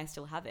reason why I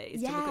still have it,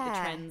 is to look at the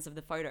trends of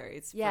the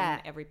photos from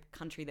every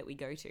country that we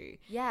go to.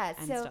 Yeah.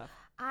 And so stuff.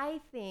 I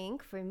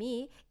think for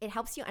me, it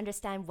helps you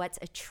understand what's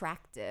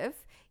attractive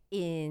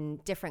in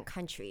different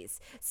countries.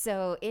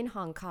 So in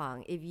Hong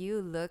Kong, if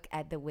you look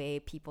at the way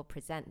people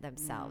present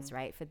themselves,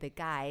 right, for the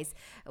guys,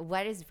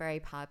 what is very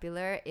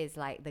popular is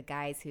like the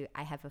guys who,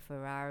 I have a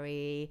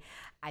Ferrari,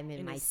 I'm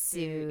in my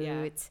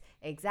suit.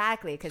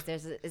 Exactly, because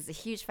there's a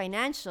huge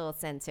financial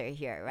center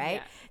here,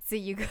 right? So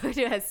you go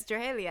to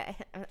Australia,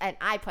 and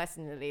I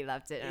personally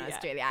loved it in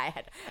Australia. I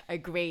had a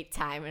great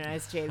time in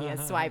Australia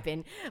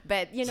swiping.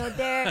 But, you know,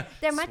 they're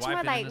much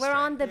more like, we're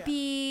on the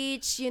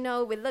beach, you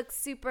know, we look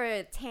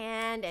super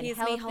tanned and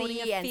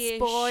healthy and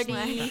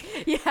sporty.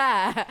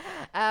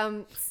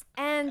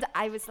 And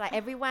I was like,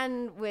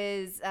 everyone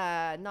was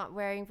not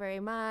wearing very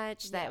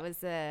much. That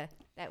was a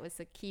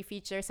key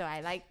feature, so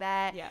I like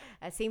that.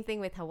 Same thing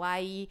with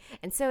Hawaii.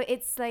 And so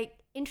it's like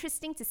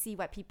interesting to see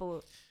what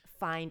people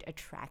find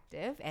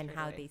attractive and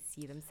how they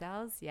see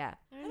themselves. I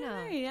don't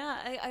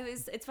know.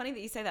 It's funny that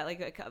you say that.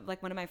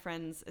 Like one of my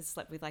friends has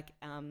slept with like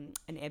her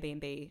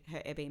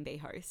Airbnb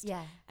host.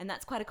 And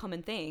that's quite a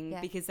common thing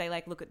because they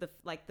like look at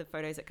the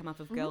photos that come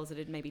up of girls that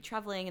are maybe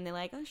traveling, and they're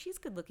like, oh, she's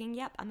good looking.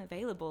 Yep, I'm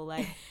available.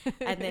 Like,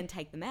 and then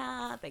take them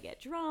out. They get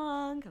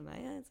drunk. I'm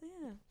like,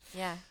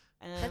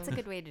 that's a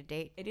good way to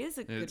date. It is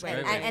a good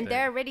way. And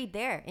they're already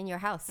there in your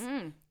house.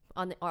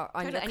 On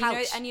your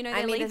couch. And you know I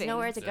mean, leaving. there's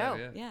nowhere to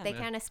go. They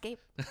can't escape.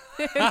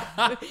 They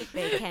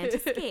can't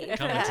escape.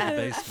 Come into the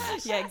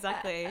basement. Yeah,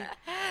 exactly.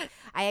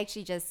 I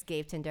actually just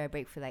gave Tinder a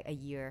break for like a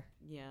year.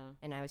 Yeah.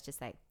 And I was just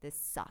like, this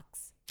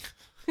sucks.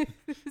 I'm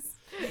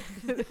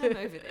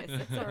over this.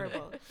 It's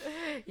horrible.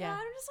 Yeah,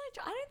 I'm just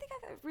like, I don't think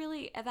I've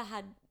really ever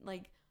had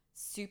like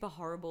super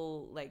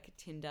horrible like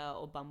Tinder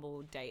or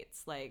Bumble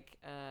dates. Like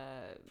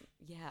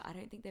I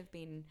don't think they've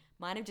been,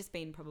 mine have just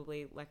been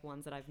probably like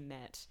ones that I've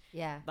met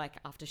like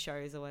after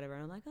shows or whatever,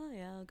 and I'm like, oh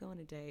yeah, I'll go on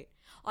a date.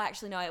 Oh,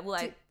 actually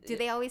no, do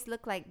they always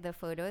look like the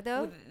photo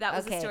though? Well, that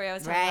was the story I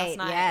was telling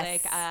last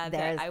night.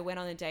 Like I went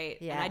on a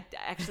date and I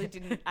actually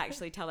didn't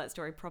actually tell that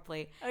story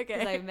properly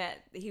because I met,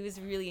 he was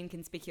really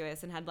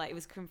inconspicuous and had like, it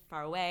was from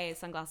far away,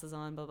 sunglasses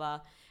on, blah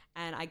blah.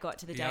 And I got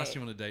to the date. He asked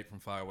you on a date from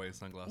far away with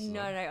sunglasses on.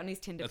 No, on his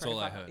Tinder That's profile.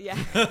 all I heard. Yeah.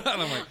 And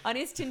I'm like, on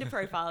his Tinder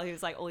profile, he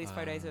was like, all his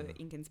photos were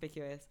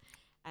inconspicuous.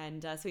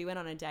 And so we went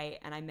on a date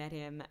and I met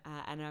him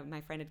and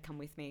my friend had come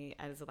with me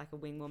as like a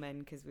wing woman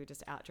because we were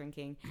just out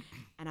drinking.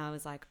 And I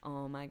was like,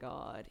 oh my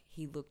God,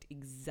 he looked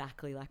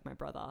exactly like my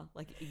brother.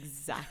 Like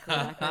exactly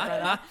like my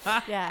brother.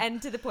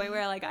 And to the point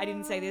where like, I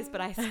didn't say this,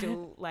 but I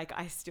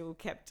still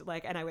kept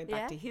like, and I went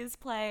back to his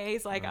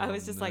place. Like I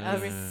was just like,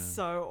 it was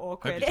so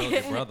awkward. hope you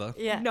told your brother.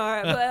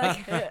 No,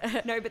 but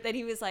like, no, but then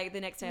he was like, the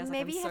next day I was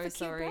maybe like, I'm so have a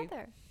sorry. cute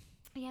brother.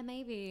 Yeah,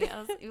 maybe.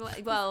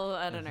 Well,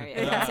 I don't know. I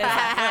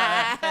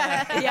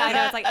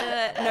know. It's like,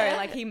 no,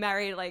 like he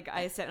married, like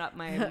I set up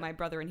my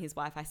brother and his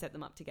wife. I set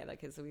them up together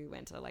because we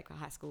went to like a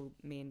high school,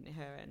 me and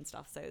her and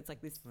stuff. So it's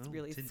like this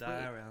really sweet.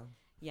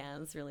 Yeah,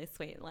 it was really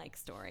sweet, like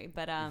story.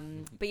 But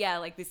yeah,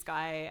 like this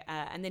guy,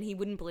 and then he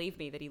wouldn't believe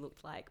me that he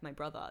looked like my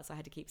brother. So I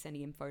had to keep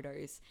sending him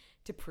photos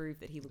to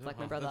prove that he looked like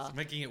my brother. That's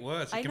making it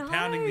worse. You're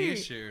compounding the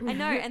issue. I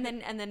know. And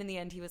then in the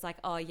end, he was like,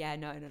 "Oh yeah,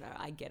 no,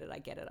 I get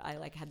it. I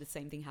like had the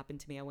same thing happen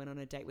to me. I went on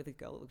a date with a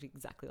girl that looked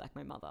exactly like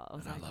my mother. I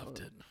was like, loved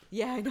it.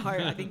 Yeah, I know.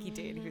 I think he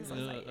did. He was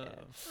like, yeah.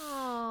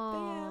 Oh, but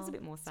yeah, it was a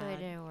bit more sad. So it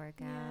didn't work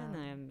out.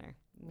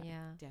 No,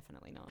 yeah,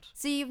 definitely not.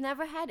 So you've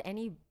never had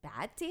any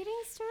bad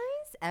dating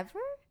stories ever?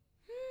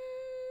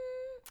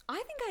 I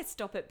think I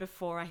stop it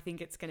before I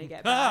think it's going to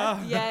get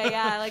bad.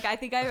 Yeah. Like I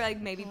think I like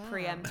maybe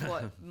preempt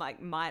what might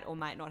or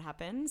might not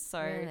happen.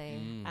 So,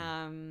 really?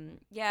 I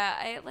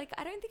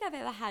don't think I've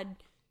ever had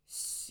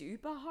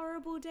super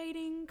horrible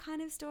dating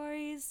kind of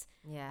stories.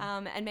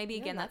 Yeah. And maybe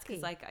again that's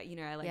because lucky.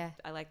 like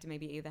I like to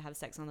maybe either have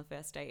sex on the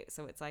first date.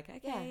 So it's like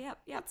yep.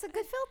 That's a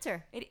good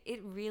filter.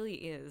 It really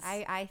is.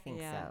 I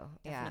think so.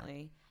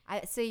 Definitely.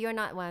 So you're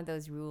not one of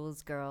those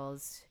rules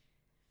girls.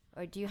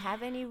 Or do you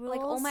have any rules?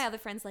 Like all my other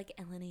friends, like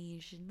Elena, you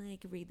should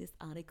like read this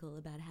article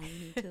about how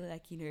you need to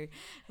like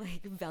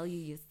like value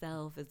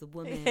yourself as a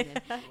woman and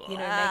make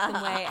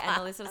them wait and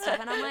all this sort of stuff.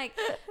 And I'm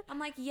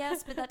like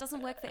yes, but that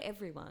doesn't work for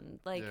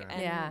everyone. Like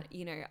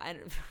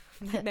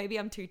maybe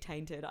I'm too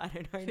tainted. I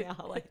don't know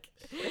now. Like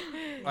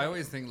I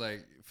always think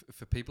like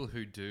for people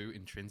who do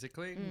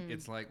intrinsically,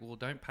 it's like, well,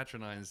 don't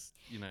patronize,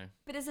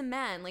 But as a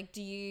man, like,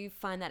 do you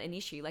find that an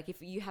issue? Like,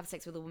 if you have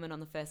sex with a woman on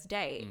the first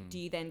date, do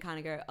you then kind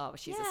of go, oh,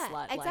 she's a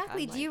slut?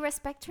 Exactly. Do you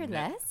respect her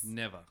less?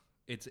 Never.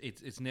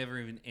 It's never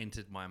even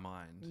entered my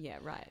mind. Yeah,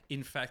 right.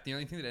 In fact, the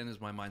only thing that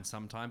enters my mind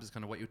sometimes is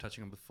kind of what you were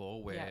touching on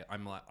before, where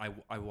I'm like,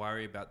 I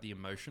worry about the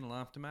emotional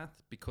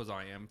aftermath because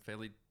I am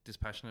fairly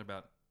dispassionate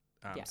about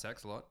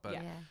sex a lot, but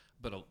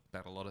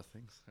about a lot of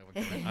things.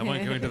 I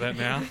won't go into that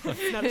now.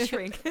 It's not a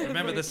shrink.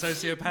 Remember the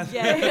sociopath?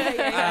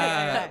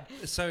 Yeah.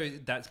 So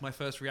that's my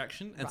first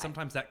reaction, and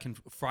sometimes that can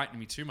frighten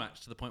me too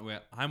much to the point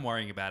where I'm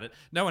worrying about it.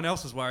 No one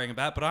else is worrying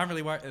about it, but I'm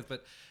really worried.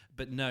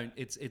 But no,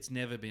 it's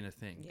never been a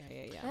thing.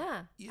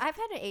 Yeah. I've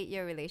had an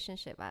 8-year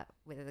relationship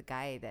with a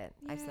guy that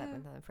I slept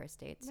with on the first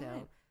date, so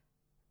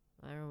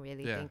I don't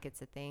really think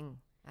it's a thing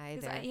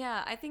either.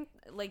 I think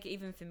like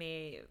even for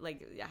me,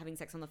 like having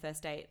sex on the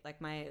first date, like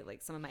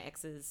some of my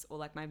exes or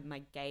like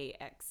my gay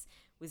ex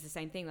was the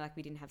same thing. Like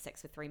we didn't have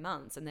sex for 3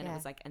 months, and then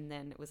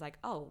it was like,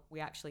 oh,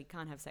 we actually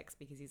can't have sex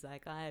because he's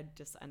like, it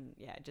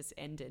just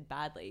ended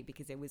badly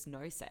because there was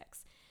no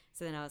sex.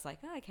 So then I was like,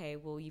 oh, okay,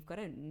 well, you've got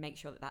to make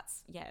sure that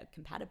that's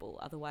compatible.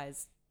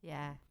 Otherwise,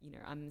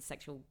 I'm a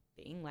sexual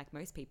being like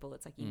most people.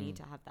 It's like you need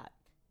to have that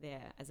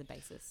there as a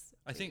basis.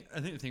 I think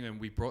the thing when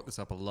we brought this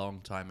up a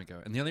long time ago,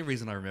 and the only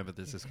reason I remember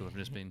this is because I've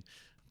just been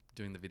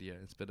doing the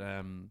videos. But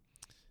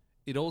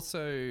it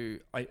also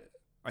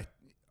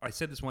I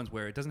said this once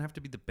where it doesn't have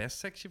to be the best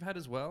sex you've had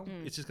as well.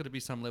 It's just got to be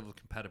some level of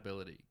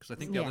compatibility. Because I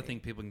think the other thing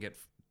people can get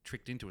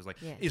tricked into is like,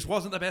 it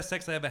wasn't the best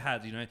sex I ever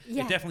had. You know,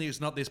 it definitely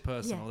is not this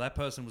person or that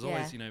person was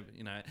always, you know.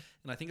 And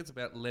I think it's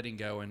about letting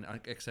go and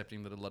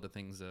accepting that a lot of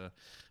things are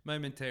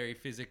momentary,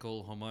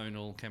 physical,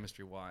 hormonal,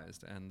 chemistry-wise,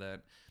 and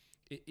that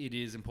it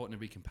is important to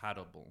be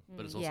compatible,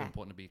 but it's also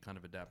important to be kind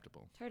of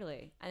adaptable.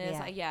 Totally. And it's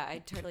like,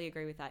 I totally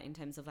agree with that in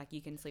terms of like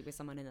you can sleep with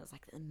someone and it's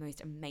like the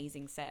most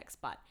amazing sex,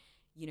 but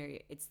you know,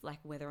 it's like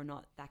whether or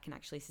not that can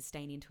actually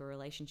sustain into a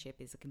relationship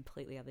is a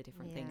completely other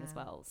different thing as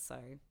well. So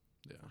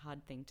it's a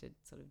hard thing to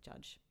sort of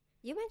judge.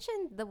 You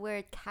mentioned the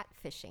word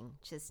catfishing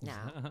just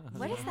now.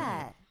 What is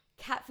that?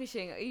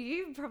 Catfishing.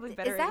 You probably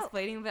better at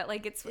explaining, but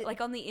like it's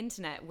like on the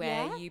internet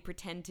where you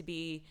pretend to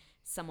be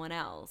someone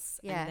else,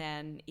 and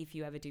then if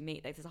you ever do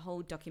meet, like there's a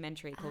whole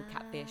documentary called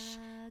Catfish,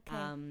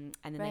 and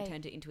then they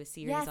turned it into a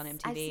series on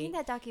MTV. I've seen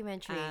that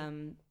documentary.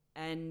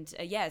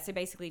 So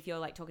basically if you're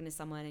like talking to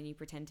someone and you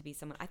pretend to be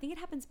someone, I think it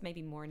happens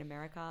maybe more in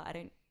America, I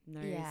don't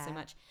know so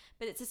much,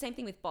 but it's the same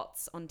thing with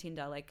bots on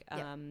Tinder, like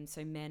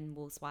so men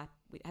will swipe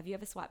have you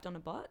ever swiped on a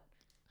bot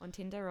on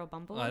Tinder or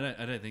Bumble? I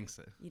don't think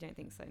so. You don't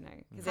think so? No.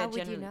 How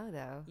would you know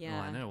though? Yeah,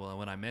 I know. Well,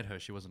 when I met her,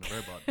 she wasn't a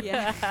robot. It's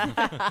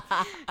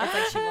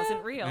like she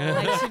wasn't real.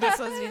 Like she just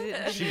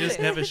was. She just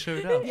never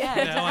showed up.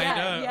 Now I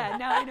know. Yeah,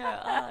 now I know.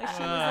 Oh,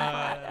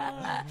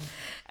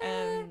 she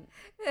was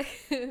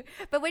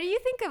But what do you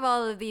think of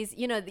all of these?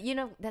 You know,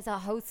 there's a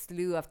whole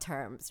slew of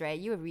terms, right?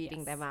 You were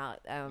reading them out.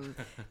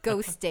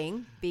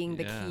 Ghosting being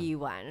the key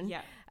one.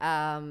 Yeah.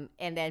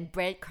 And then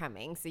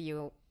breadcrumbing. So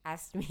you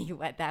asked me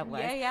what that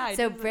was. Yeah.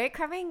 So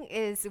breadcrumbing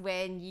is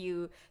when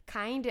you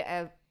kind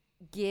of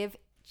give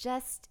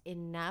just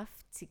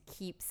enough to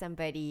keep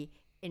somebody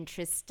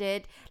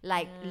interested,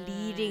 like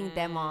leading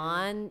them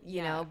on,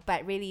 you know,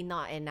 but really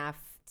not enough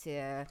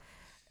to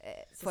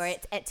for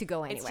it to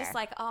go anywhere. It's just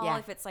like,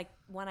 if it's like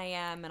 1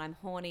 a.m. and I'm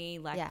horny,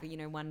 like, you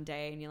know, one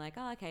day and you're like,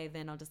 oh, okay,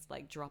 then I'll just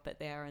like drop it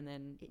there and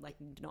then like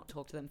not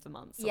talk to them for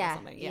months or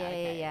something.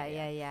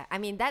 Yeah. I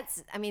mean,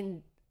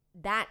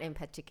 that in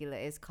particular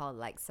is called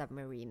like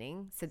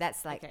submarining. So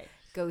that's like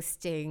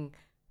ghosting,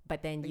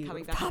 but then you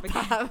pop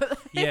up.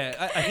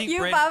 I think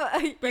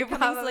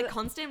breadcrumbing like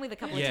constant with a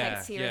couple of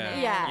texts here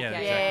and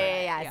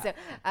there. Yeah.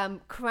 So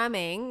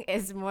crumbing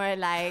is more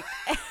like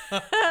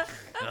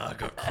I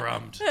got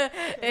crumbed.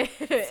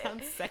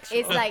 Sounds sexual.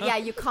 It's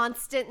like you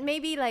constant,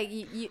 maybe like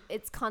you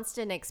it's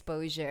constant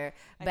exposure,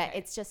 but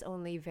it's just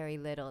only very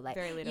little. Like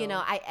very little. You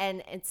know,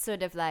 and it's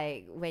sort of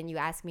like when you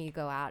ask me to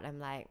go out, I'm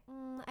like,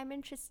 I'm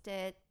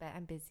interested, but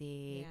I'm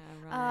busy.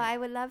 Yeah, right. Oh, I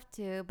would love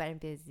to, but I'm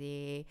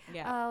busy.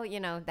 Yeah. Oh, you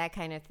know, that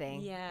kind of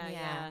thing.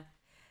 Yeah.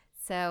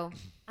 So,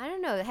 I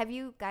don't know. Have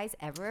you guys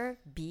ever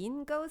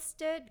been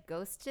ghosted?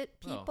 Ghosted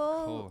people?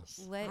 Of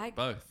course.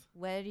 Both.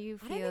 Where do you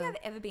feel? I don't think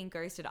I've ever been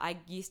ghosted. I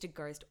used to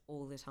ghost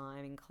all the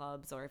time in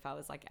clubs, or if I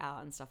was like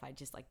out and stuff, I'd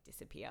just like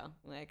disappear.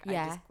 Like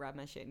I just grab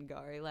my shit and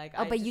go. Like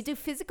you do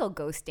physical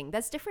ghosting.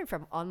 That's different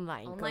from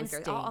online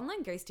ghosting.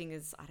 Online ghosting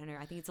is, I don't know.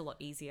 I think it's a lot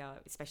easier,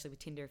 especially with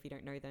Tinder. If you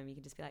don't know them, you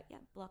can just be like,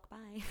 block,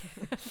 bye.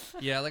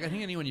 Like I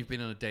think anyone you've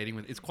been on a dating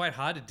with, it's quite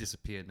hard to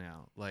disappear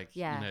now. Like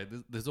you know,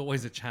 there's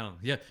always a channel.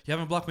 Yeah, you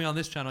haven't blocked me on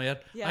this channel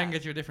yet. I can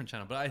get you a different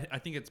channel. But I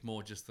think it's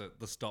more just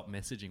the stop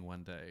messaging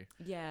one day.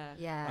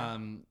 Yeah.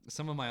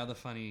 Some of my other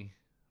funny,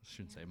 I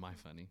shouldn't say my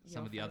funny,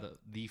 some of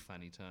the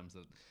funny terms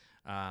that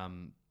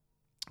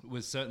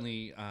was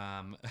certainly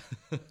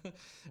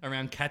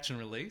around catch and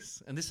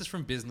release. And this is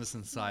from Business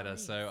Insider,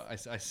 so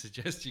I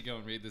suggest you go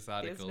and read this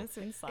article. Business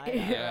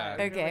Insider.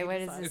 Okay,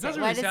 what is this? It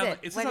doesn't really sound like,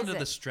 it's under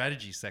the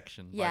strategy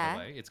section, by the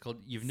way. It's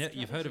called,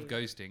 you've heard of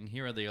ghosting.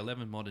 Here are the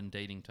 11 modern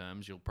dating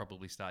terms you'll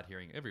probably start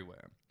hearing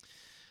everywhere.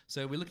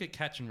 So we look at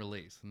catch and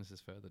release, and this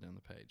is further down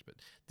the page. But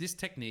this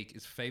technique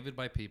is favored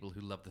by people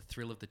who love the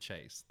thrill of the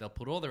chase. They'll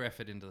put all their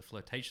effort into the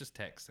flirtatious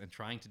texts and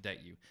trying to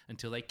date you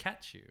until they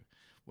catch you.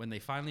 When you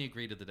finally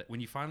agree to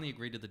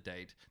the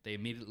date, they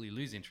immediately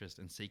lose interest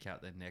and seek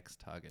out their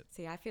next target.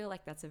 See, I feel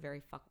like that's a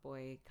very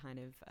fuckboy kind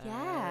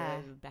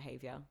of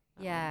behavior.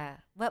 Yeah.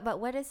 But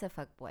what is a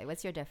fuckboy?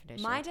 What's your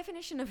definition? My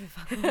definition of a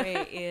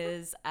fuckboy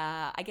is,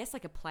 I guess,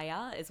 like a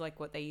player is like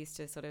what they used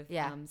to sort of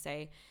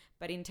say.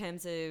 But in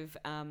terms of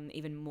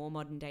even more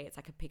modern day, it's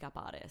like a pickup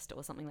artist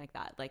or something like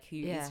that, like who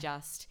is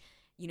just,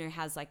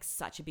 has like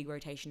such a big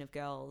rotation of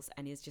girls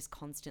and is just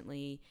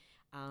constantly...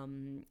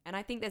 and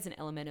I think there's an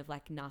element of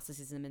like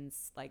narcissism and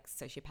like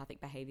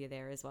sociopathic behavior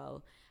there as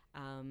well,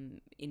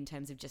 in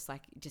terms of just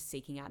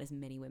seeking out as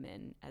many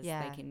women as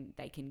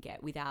they can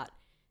get without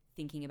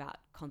thinking about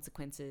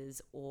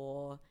consequences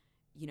or,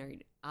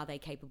 are they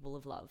capable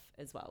of love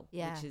as well?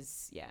 Yeah. Which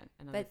is,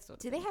 another But sort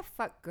of do they thing. have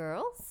fuck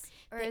girls?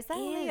 Or There is that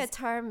only a is.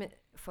 term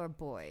for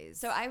boys?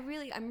 So I'm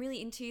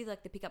really into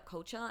like the pickup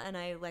culture, and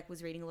I like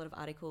was reading a lot of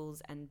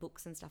articles and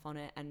books and stuff on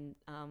it. And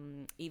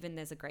even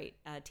there's a great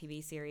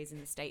TV series in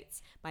the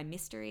States by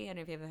Mystery. I don't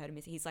know if you've ever heard of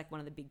Mystery. He's like one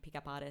of the big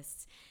pickup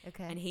artists.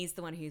 Okay. And he's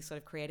the one who sort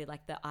of created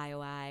like the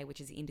IOI, which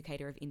is the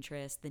indicator of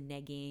interest, the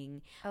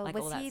negging. Oh, like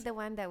all was that he the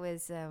one that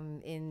was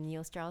in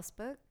Neil Strauss'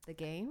 book, The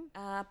Game?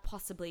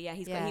 Possibly, yeah.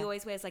 Yeah. He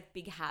always wears like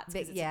big hats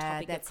because Big- it's a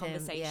topic of that's him.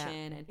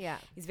 conversation, and Yeah.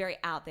 he's very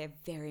out there,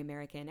 very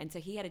American. And so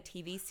he had a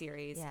TV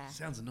series. Yeah.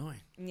 Sounds annoying.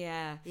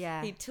 Yeah.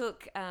 Yeah. He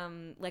took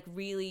like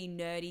really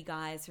nerdy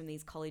guys from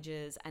these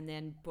colleges and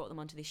then brought them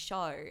onto this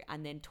show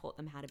and then taught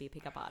them how to be a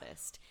pickup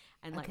artist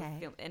and like Okay.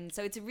 film. And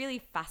so it's a really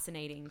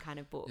fascinating kind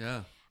of book.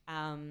 Yeah.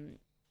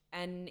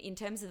 And in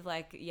terms of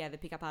like, the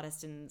pickup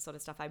artist and sort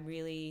of stuff,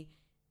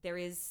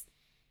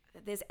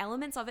 there's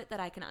elements of it that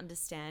I can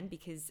understand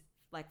because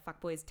like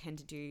fuckboys tend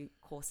to do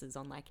courses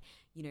on like,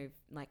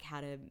 like how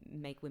to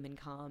make women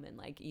come and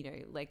like,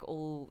 like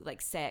all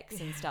like sex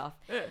and stuff,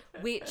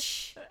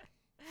 which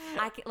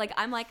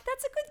I'm like,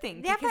 that's a good thing.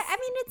 Yeah, but because- I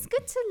mean, it's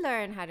good to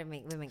learn how to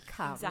make women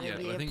come. Exactly. Yeah,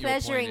 but I You're think your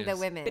pleasuring point the is-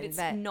 women. but it's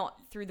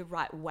not through the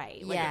right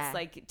way. Like Yeah. it's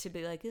like to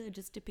be like,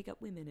 just to pick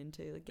up women and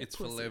to like get It's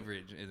for pussy.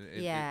 leverage,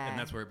 Yeah. and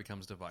that's where it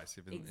becomes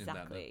divisive. In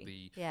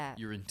Exactly. that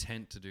your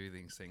intent to do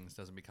these things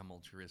doesn't become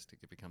altruistic;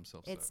 it becomes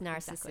self-serving. It's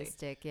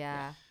narcissistic,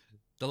 yeah.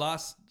 The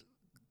last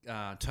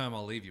term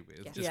I'll leave you with,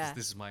 just 'cause Yeah.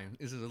 this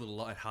is a little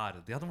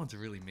lighthearted. The other ones are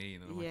really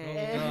mean. And I'm like,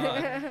 Yeah. oh,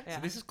 God. Yeah.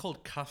 So this is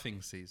called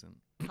cuffing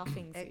season,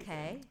 Cuffing season.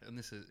 Okay. and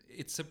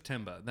it's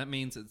September. That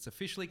means it's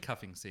officially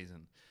cuffing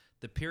season.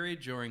 The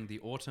period during the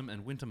autumn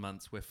and winter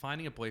months where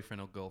finding a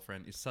boyfriend or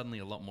girlfriend is suddenly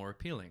a lot more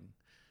appealing.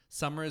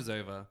 Summer is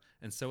over,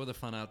 and so are the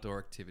fun outdoor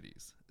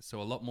activities.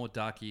 So a lot more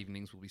dark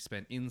evenings will be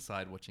spent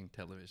inside watching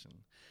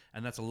television.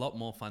 And that's a lot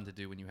more fun to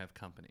do when you have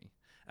company.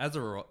 As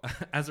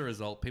a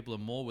result, people are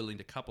more willing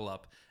to couple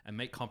up and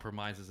make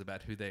compromises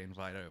about who they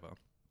invite over.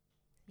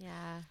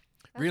 Yeah.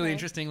 Really Okay.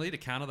 interestingly, to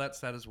counter that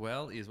stat as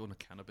well,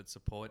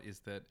 support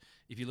is that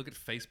if you look at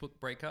Facebook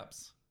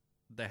breakups,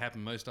 they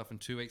happen most often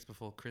 2 weeks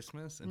before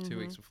Christmas and 2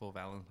 weeks before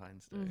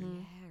Valentine's Day.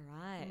 Yeah,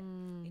 right.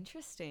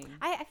 Interesting.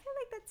 I feel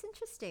like that's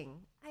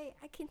interesting.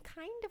 I can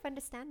kind of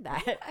understand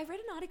that. I read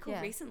an article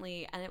Yeah.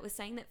 recently and it was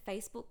saying that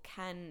Facebook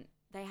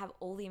they have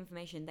all the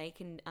information. They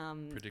can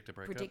Predict a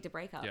breakup. predict a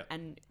breakup Yeah.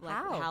 and like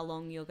How? how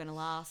long you're going to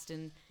last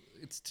and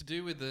It's to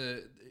do with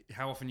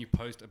how often you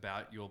post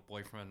about your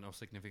boyfriend or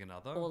significant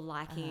other. or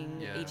liking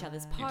Yeah. each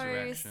other's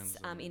Interactions posts,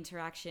 and-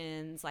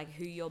 interactions, like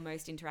who you're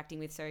most interacting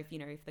with. So if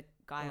the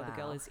guy or the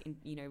girl Wow.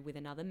 is with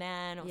another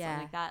man or Yeah.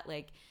 something like that,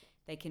 like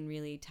they can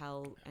really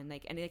tell and they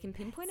can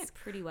pinpoint it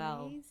pretty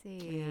well. Crazy.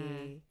 Yeah,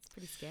 it's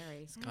pretty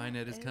scary.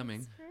 Skynet is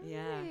coming.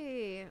 Yeah.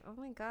 Yeah. Oh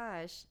my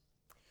gosh.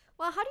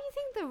 Well, how do you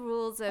think the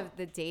rules of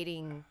the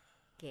dating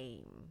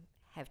game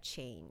have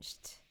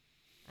changed?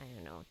 I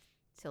don't know,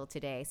 till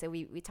today. So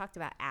we talked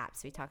about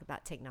apps, we talked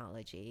about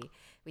technology,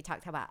 we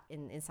talked about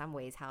in some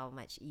ways how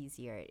much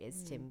easier it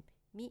is to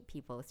meet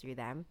people through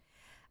them,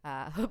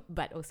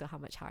 but also how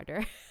much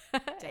harder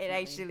it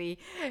actually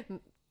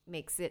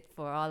makes it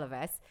for all of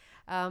us.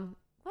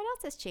 What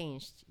else has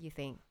changed, you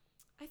think?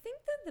 I think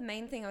that the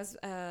main thing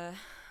I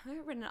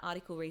read an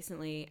article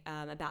recently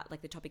about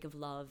like the topic of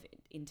love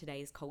in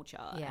today's culture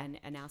Yeah.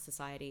 and our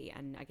society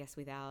and I guess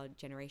with our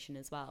generation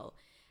as well.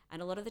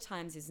 And a lot of the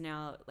times is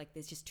now like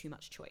there's just too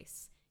much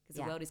choice because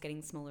Yeah. the world is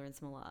getting smaller and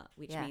smaller,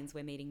 which Yeah. means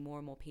we're meeting more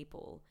and more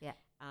people. Yeah.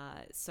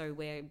 So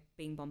we're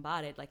being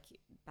bombarded like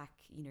back,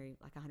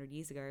 like 100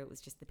 years ago, it was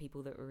just the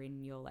people that were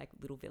in your like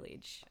little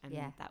village and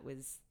Yeah. that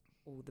was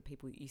all the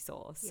people that you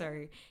saw. So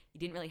you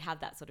didn't really have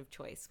that sort of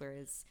choice.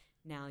 Whereas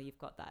now you've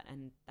got that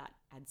and that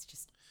adds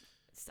just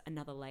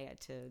another layer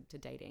to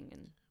dating.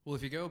 And Well,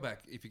 if you go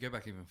back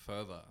even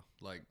further,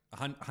 like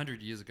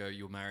 100 years ago,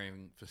 you were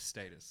marrying for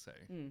status,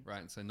 say,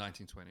 right? So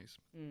 1920s.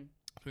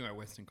 Talking about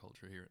Western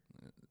culture here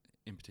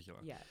in particular.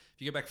 Yeah.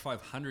 If you go back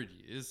 500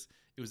 years,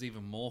 it was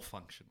even more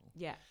functional.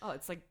 Yeah. Oh,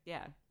 it's like,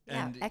 yeah.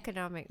 Yeah,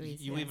 economic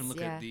reasons. You even look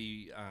yeah. at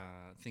the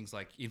things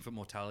like infant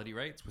mortality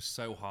rates were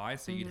so high,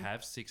 so you'd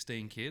have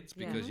 16 kids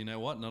because you know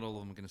what? Not all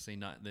of them are going to see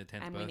their 10th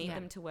And birthday. we need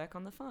them to work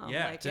on the farm.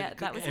 Yeah, Like,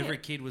 that was every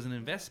it. kid was an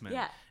investment.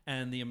 Yeah.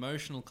 And the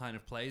emotional kind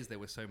of plays there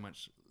were so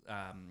much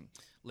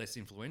less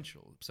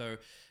influential. So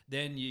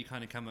then you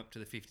kind of come up to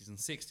the 50s and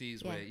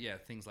 60s where,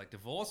 things like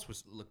divorce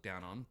was looked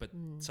down on, but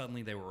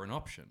suddenly they were an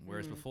option,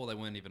 whereas before they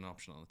weren't even an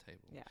option on the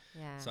table. Yeah.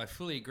 Yeah. So I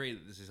fully agree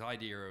that there's this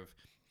idea of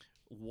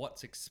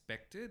what's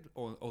expected,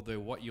 although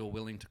what you're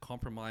willing to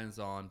compromise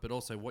on, but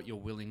also what you're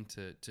willing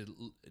to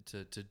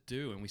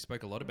do. And we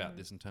spoke a lot about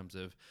this in terms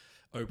of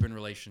open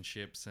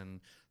relationships.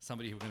 And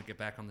somebody who we're going to get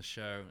back on the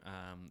show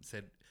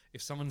said,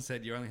 if someone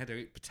said you only had to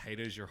eat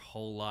potatoes your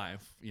whole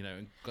life, you know,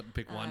 and got to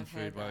pick one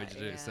food, what would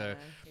you do? So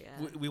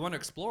we want to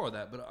explore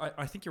that. But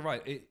I think you're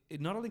right. It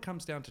not only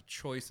comes down to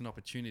choice and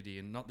opportunity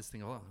and not this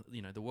thing, oh,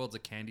 you know, the world's a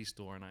candy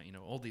store and, you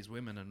know, all these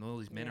women and all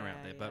these men are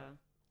out there. But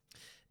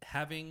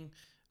having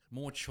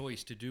more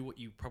choice to do what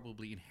you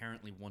probably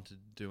inherently wanted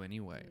to do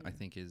anyway, I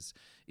think is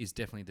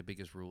definitely the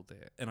biggest rule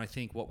there. And I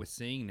think what we're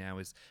seeing now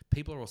is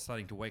people are all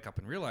starting to wake up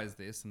and realize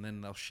this, and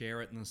then they'll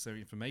share it and there's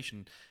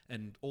information,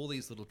 and all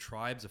these little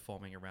tribes are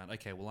forming around,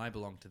 okay, well, I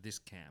belong to this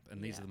camp,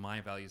 and these are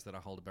my values that I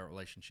hold about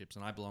relationships,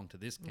 and I belong to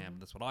this camp,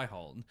 and that's what I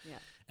hold. Yeah.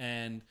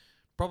 And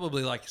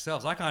probably like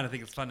yourselves, I kind of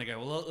think it's fun to go,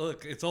 well,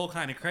 look, it's all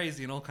kind of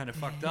crazy and all kind of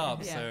fucked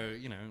up. So,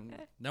 you know,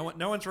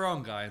 no one's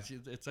wrong, guys.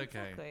 It's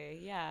okay. Exactly.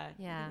 Yeah.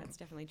 Yeah. That's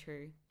definitely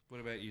true. What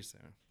about you,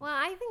 Sarah? Well,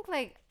 I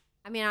think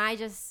I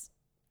just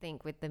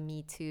think with the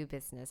Me Too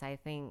business, I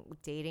think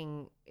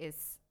dating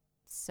is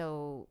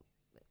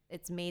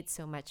it's made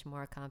so much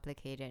more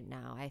complicated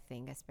now, I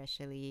think,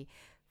 especially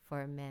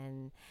for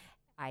men.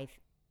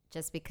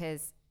 Just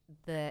because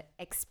the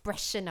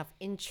expression of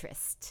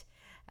interest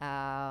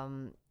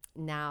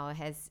now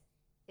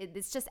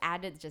it's just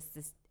added just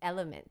this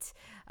element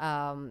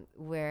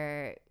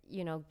where,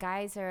 you know,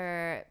 guys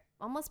are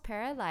almost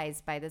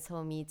paralyzed by this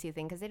whole Me Too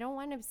thing because they don't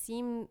want to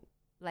seem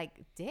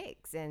like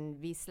dicks and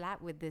be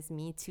slapped with this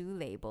Me Too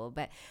label.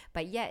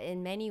 But yet,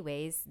 in many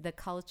ways, the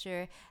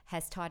culture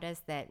has taught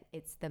us that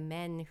it's the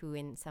men who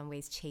in some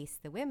ways chase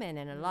the women.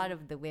 And a lot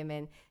of the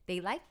women,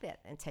 they like that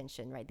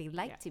attention, right? They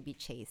like to be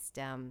chased.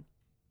 And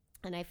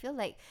I feel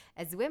like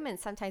as women,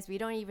 sometimes we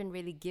don't even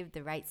really give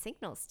the right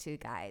signals to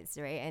guys,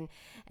 right?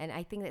 And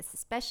I think that's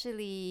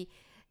especially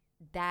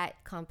that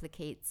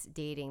complicates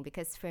dating,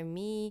 because for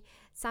me,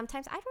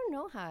 sometimes I don't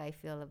know how I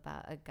feel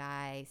about a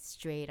guy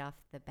straight off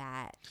the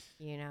bat,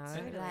 you know?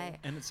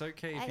 And it's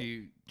okay if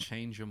you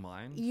change your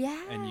mind. Yeah.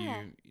 And you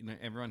know,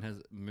 everyone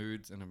has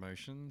moods and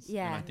emotions.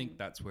 Yeah. And I think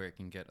that's where it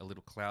can get a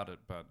little clouded,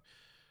 but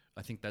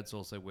I think that's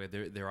also where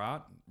there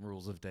aren't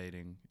rules of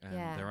dating, and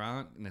there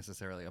aren't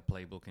necessarily a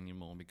playbook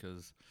anymore,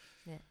 because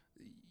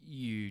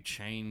you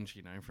change,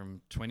 you know,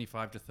 from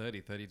 25 to 30,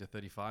 30 to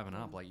 35 and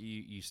up. Like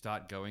you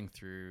start going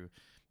through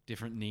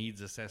different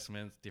needs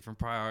assessments, different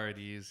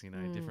priorities, you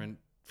know, different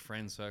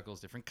friend circles,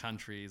 different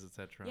countries,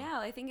 etc. Yeah,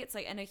 I think it's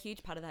like, and a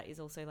huge part of that is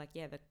also like,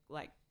 the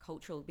like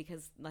cultural,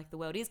 because like the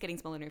world is getting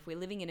smaller. And if we're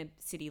living in a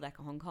city like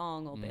Hong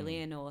Kong or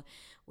Berlin or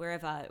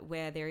wherever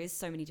where there is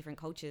so many different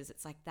cultures,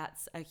 it's like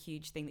that's a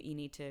huge thing that you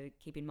need to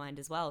keep in mind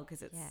as well,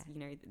 because it's you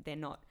know, they're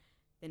not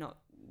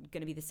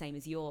going to be the same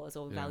as yours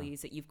or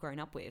values that you've grown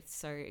up with.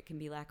 So it can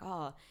be like,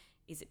 oh,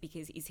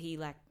 is he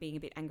like being a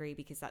bit angry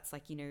because that's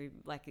like, you know,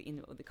 like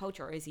in the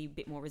culture, or is he a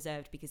bit more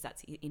reserved because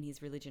that's in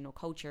his religion or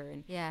culture?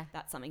 And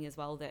that's something as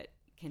well that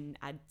can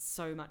add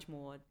so much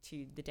more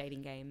to the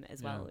dating game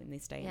as well in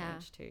this day and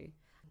age too.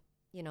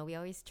 You know, we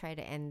always try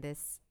to end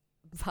this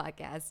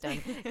podcast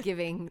on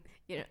giving,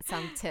 you know,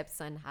 some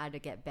tips on how to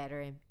get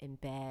better in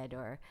bed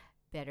or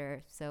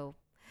better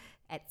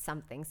at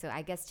something. So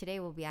I guess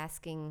today we'll be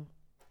asking,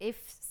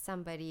 if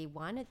somebody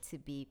wanted to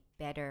be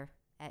better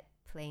at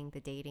playing the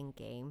dating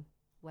game,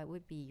 what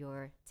would be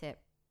your tip?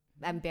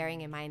 I'm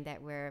bearing in mind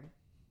that we're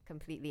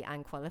completely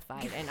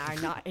unqualified and are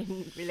not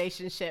in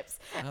relationships,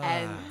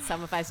 and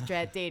some of us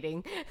dread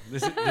dating.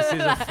 This is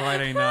a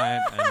Friday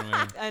night, and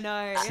we're I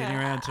know, sitting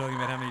around talking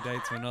about how many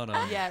dates we're not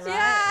on. Yeah,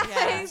 right.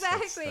 Yeah,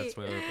 exactly. That's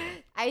where we're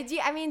going.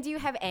 I mean, do you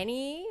have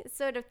any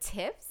sort of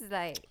tips?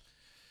 Like,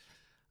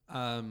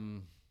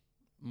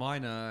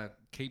 mine are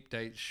keep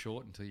dates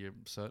short until you're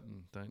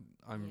certain.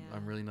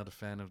 I'm really not a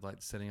fan of like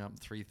setting up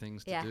 3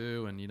 things to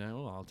do, and you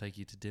know, I'll take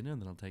you to dinner,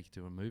 and then I'll take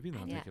you to a movie,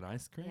 then I'll take you to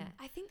ice cream. Yeah.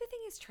 I think the thing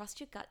is trust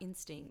your gut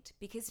instinct,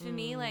 because for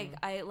me, like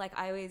I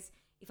always,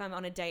 if I'm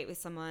on a date with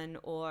someone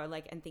or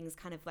like, and things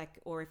kind of like,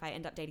 or if I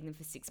end up dating them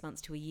for 6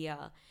 months to a year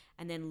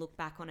and then look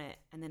back on it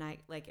and then I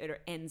like,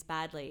 it ends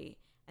badly.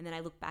 And then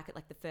I look back at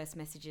like the first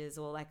messages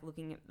or like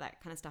looking at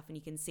that kind of stuff, and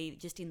you can see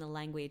just in the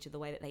language or the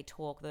way that they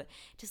talk, the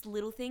just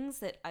little things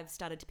that I've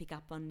started to pick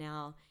up on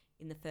now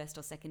in the first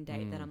or second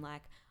date that I'm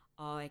like,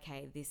 oh,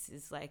 okay, this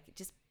is like,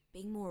 just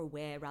being more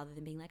aware rather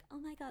than being like, oh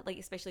my God, like,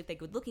 especially if they're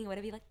good looking or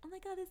whatever, you're like, oh my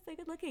God, they're so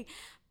good looking.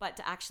 But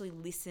to actually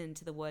listen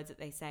to the words that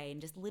they say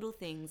and just little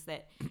things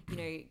that, you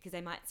know, because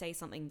they might say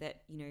something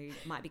that, you know,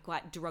 might be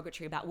quite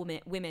derogatory about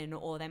women,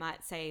 or they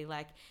might say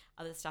like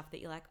other stuff that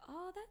you're like,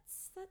 oh,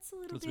 that's a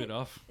little That's bit. a bit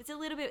off. It's a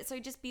little bit. So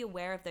just be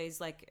aware of those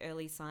like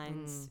early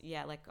signs.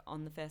 Yeah. Like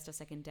on the first or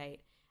second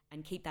date,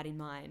 and keep that in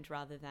mind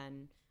rather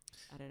than,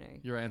 I don't know.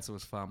 Your answer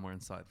was far more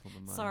insightful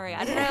than mine. Sorry,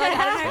 I don't know.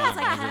 I was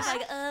like, kind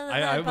of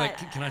like, I'm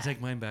like, can I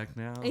take mine back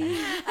now?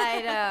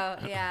 I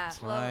know. Yeah. It's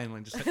fine.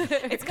 Like, just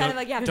it's kind of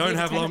like you have to don't be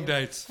have long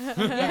attentive. dates.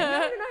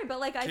 No, but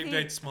like I Keep think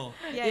dates small.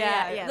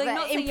 yeah. Like, But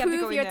not saying you have to go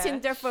improve in your there.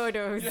 Tinder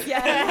photos.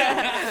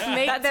 Yeah,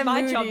 Make that's them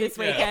my moody. job this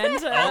Yeah.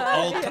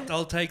 weekend.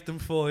 I'll take them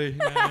for you.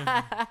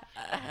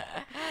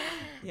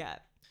 Yeah.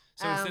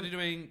 So instead of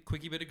doing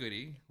quickie bit of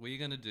goodie, we're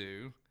going to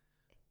do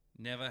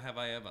never have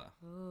I ever.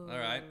 All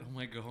right. Oh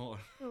my God. Oh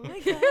my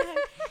God.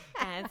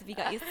 And have you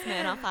got your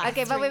Smirnoff Ice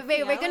Okay, but drink we're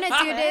here? gonna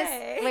do this.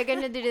 Hey. We're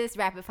gonna do this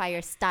rapid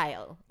fire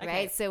style, Okay.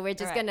 right? So we're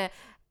just Alright. gonna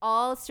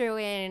all throw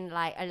in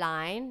like a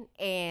line,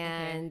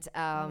 and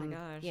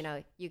gosh. you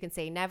know, you can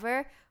say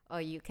never or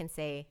you can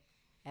say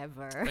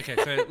ever. Okay,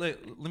 so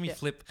let me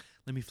flip.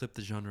 Let me flip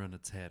the genre on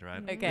its head,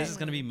 right? Okay. This is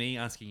going to be me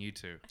asking you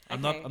two.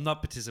 I'm Okay.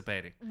 not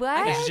participating.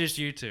 What? This is just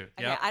you two.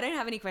 Okay, Yeah. I don't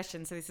have any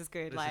questions, so this is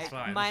good. This like is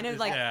fine. mine This is is-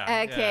 like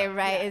yeah, Okay, yeah.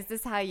 right. Yeah. Is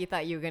this how you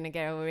thought you were gonna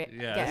get Yeah,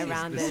 get this is-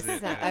 around this this?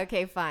 is it, yeah.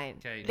 Okay, fine.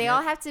 Okay, They yeah.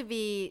 all have to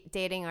be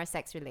dating or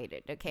sex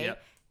related. Okay.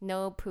 Yep.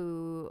 No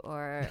poo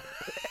or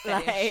yeah,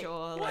 like.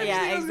 sure. Why Like,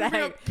 Yeah, does he always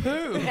bring exactly. up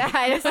poo?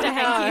 I just Mr.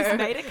 Hankey's know.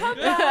 made it come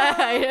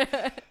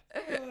back.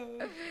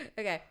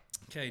 Okay.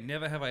 Okay,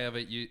 never have I ever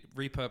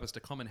repurposed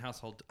a common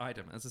household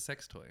item as a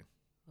sex toy.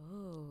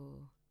 Oh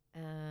Uh,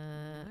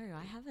 no,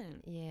 I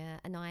haven't. yeah.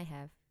 No, I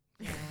have.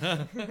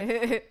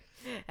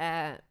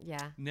 Yeah.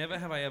 Yeah. Never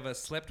have I ever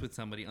slept with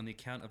somebody on the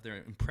account of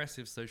their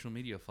impressive social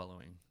media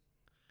following.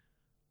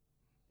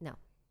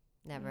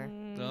 Never.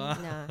 Mm.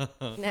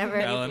 No. Never.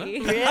 Eleanor?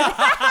 Really?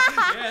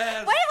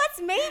 Yes.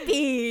 What's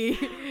maybe?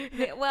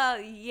 Well,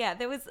 yeah,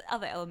 there was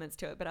other elements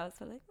to it, but I was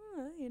sort of like,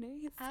 oh, you know,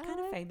 he's kind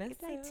Oh, of famous.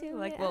 you'd like so, to,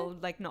 like, well,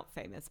 like not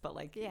famous, but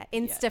like, Yeah.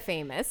 Insta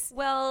famous.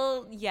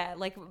 Well, yeah,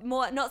 like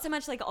more, not so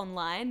much like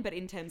online, but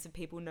in terms of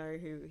people know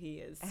who he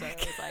is. So I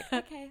was like,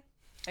 okay.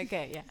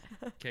 Okay. Yeah.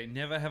 Okay,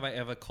 never have I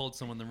ever called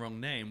someone the wrong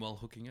name while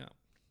hooking up.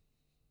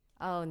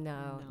 Oh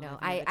No, no, no.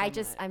 I've never I done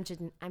just that.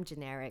 I'm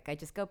generic. I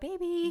just go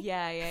baby.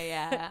 Yeah.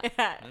 Yeah.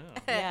 Oh.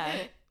 Yeah.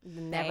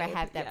 Never Babe,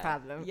 have that yeah.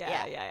 problem.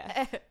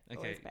 Yeah. Okay.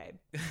 Always babe.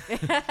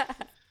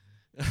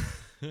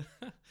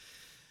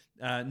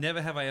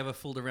 Never have I ever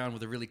fooled around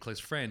with a really close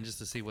friend just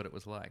to see what it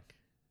was like.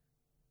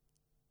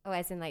 Oh,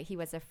 as in like he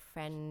was a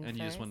friend. And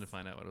you just wanted to first?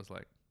 find out what it was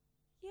like.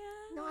 Yeah.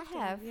 No, I often.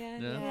 have. Yeah.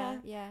 Yeah. Yeah.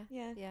 Yeah.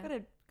 Yeah. Yeah.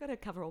 Gotta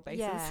cover all bases.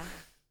 Yeah.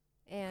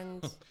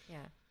 And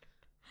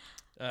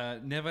yeah.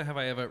 Never have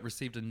I ever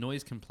received a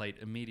noise complaint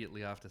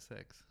immediately after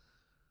sex.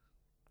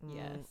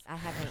 Yes. I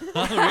haven't.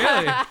 Oh,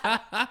 really?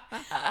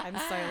 I'm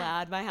so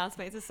loud. My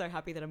housemates are so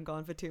happy that I'm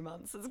gone for 2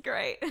 months. It's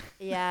great.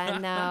 Yeah,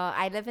 no,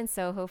 I live in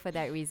Soho for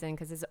that reason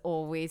because there's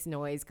always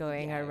noise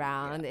going Yeah,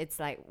 around. It's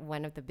like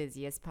one of the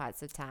busiest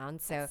parts of town.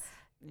 So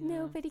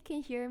nobody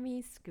can hear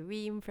me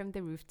scream from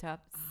the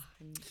rooftops.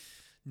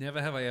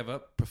 Never have I ever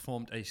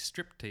performed a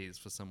striptease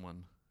for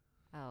someone.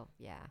 Oh,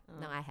 yeah.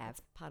 No, I have.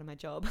 That's part of my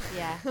job.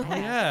 Yeah. I Oh, have.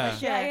 yeah.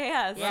 Sure.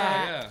 Yeah.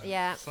 Yeah. Sorry,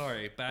 Yeah.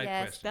 Sorry, bad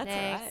Yes, question. That's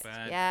all next. right.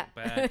 Bad, Yeah.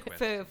 bad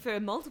question. For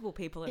multiple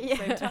people at the Yeah.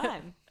 same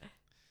time.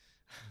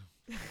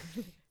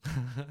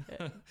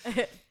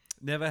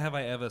 Never have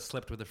I ever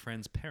slept with a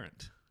friend's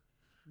parent.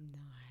 No.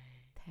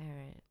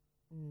 Parent.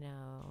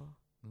 No.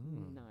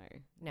 Mm.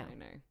 No.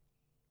 No.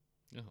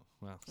 Oh,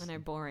 wow. I know,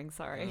 boring.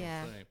 Sorry.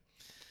 Yeah.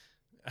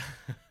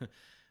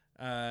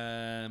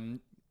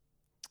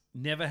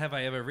 Never have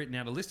I ever written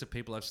out a list of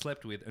people I've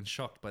slept with and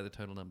shocked by the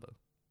total number.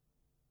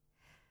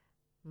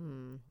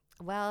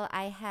 Well,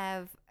 I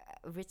have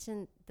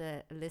written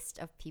the list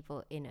of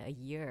people in a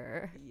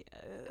year.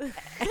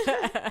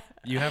 Yeah.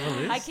 You have a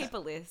list? I keep a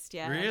list,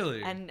 yeah.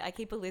 Really? And I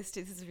keep a list,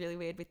 this is really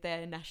weird, with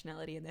their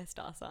nationality and their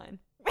star sign.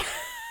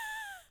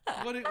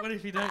 What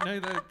if you don't know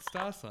the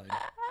star sign?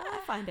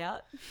 I'll find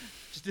out.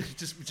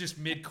 Just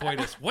mid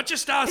coitus. What's your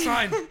star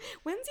sign?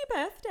 When's your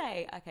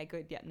birthday? Okay,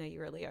 good. Yeah, no,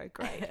 you're a Leo.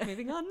 Great.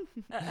 Moving on.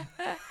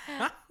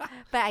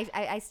 But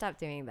I stopped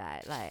doing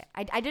that. Like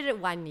I did it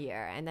 1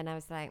 year and then I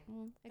was like,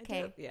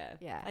 okay. Yeah.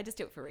 Yeah. I just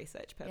do it for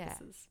research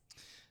purposes.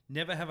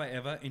 Never have I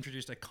ever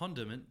introduced a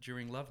condiment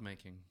during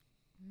lovemaking.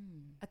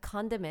 A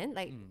condiment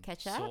like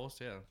ketchup? Sauce,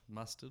 yeah.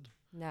 Mustard.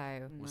 No.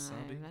 No,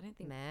 Wasabi? I don't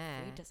think Nah.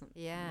 food doesn't.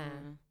 Yeah.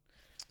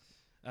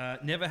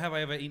 Never have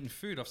I ever eaten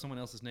food off someone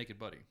else's naked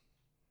body.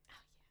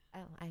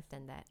 Oh, I've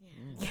done that.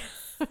 Yeah.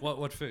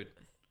 What food?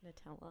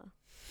 Nutella.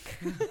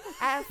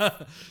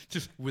 I've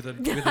Just with a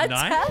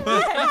knife?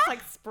 Just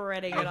like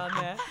spreading it on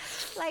there.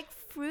 like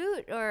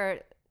fruit or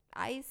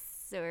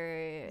ice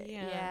or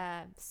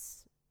Yeah.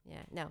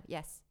 No,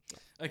 yes.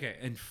 Okay,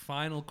 and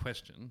final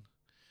question.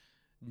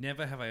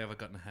 Never have I ever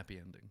gotten a happy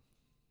ending.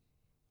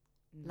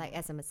 Like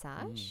as a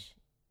massage?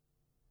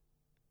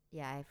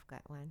 Yeah, I've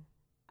got one.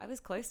 I was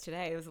close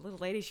today. It was a little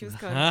lady. She was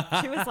going.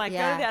 She was like,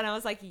 Yeah. "Go there," and I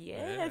was like,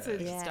 "Yes." And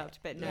Yeah. she stopped,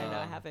 but no,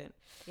 I haven't.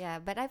 Yeah,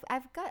 but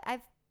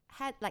I've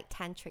had like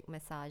tantric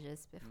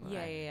massages before.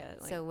 Yeah.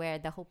 So where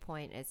the whole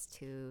point is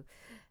to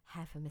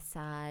have a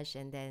massage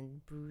and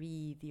then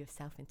breathe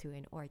yourself into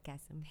an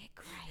orgasm.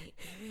 Great,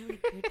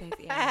 really good.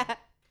 Babe. Yeah.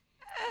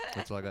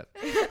 That's all I got.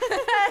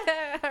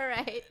 All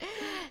right,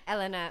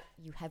 Elena,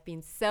 you have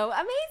been so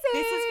amazing.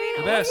 This has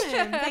been The best.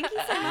 awesome. Thank you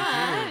so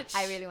much.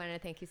 I really want to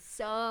thank you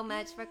so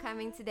much for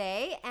coming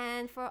today.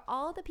 And for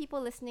all the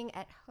people listening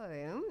at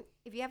home,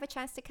 if you have a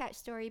chance to catch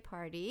Story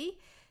Party,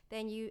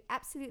 then you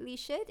absolutely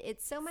should.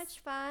 It's so much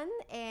fun,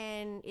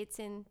 and it's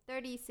in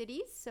 30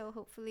 cities. So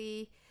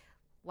hopefully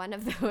one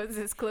of those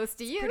is close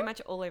to you. Pretty much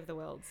all over the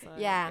world. So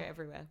Yeah. go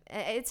everywhere.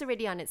 It's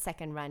already on its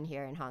second run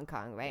here in Hong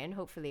Kong, right? And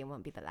hopefully it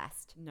won't be the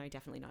last. No,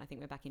 definitely not. I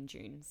think we're back in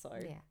June. So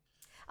Yeah.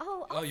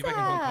 Oh, awesome. Oh, you're back in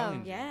Hong Kong in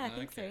June. yeah, I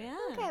think so. Okay. Yeah.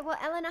 Okay, well,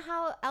 Elena,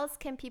 how else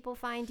can people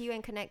find you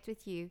and connect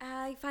with you? You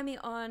can find me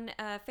on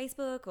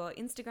Facebook or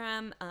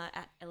Instagram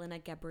at Elena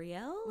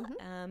Gabrielle.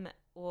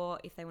 Or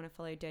if they want to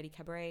follow Dirty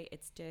Cabaret,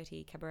 it's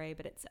Dirty Cabaret,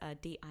 but it's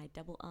DIRRTY.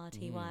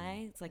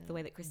 It's like the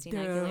way that Christina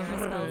Aguilera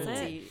spells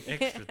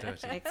it. Extra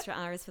dirty. Extra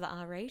R is for the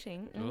R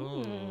rating.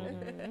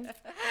 Ooh.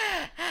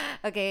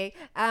 Okay,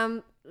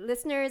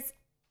 listeners,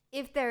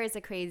 if there is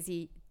a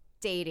crazy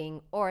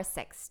dating or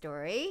sex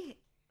story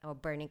or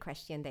burning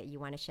question that you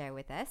want to share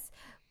with us,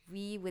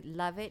 we would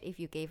love it if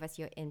you gave us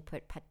your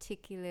input,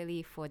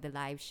 particularly for the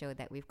live show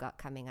that we've got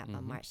coming up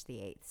on March the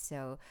 8th.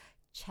 So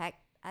check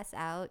us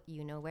out.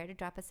 You know where to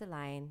drop us a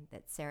line.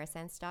 That's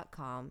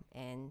sarahsense.com.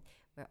 And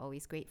we're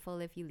always grateful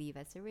if you leave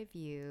us a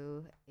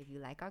review, if you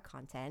like our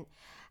content.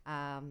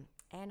 And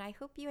I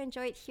hope you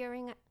enjoyed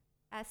hearing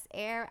us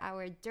air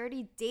our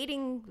dirty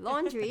dating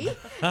laundry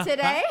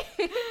today.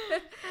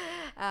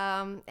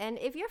 And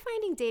if you're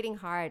finding dating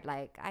hard,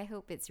 like, I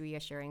hope it's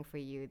reassuring for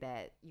you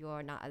that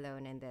you're not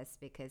alone in this,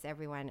 because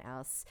everyone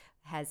else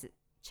has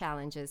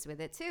challenges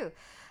with it too.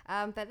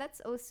 But let's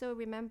also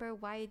remember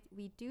why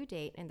we do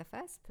date in the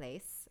first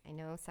place. I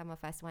know some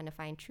of us want to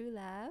find true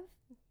love.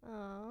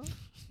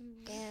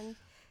 Aww.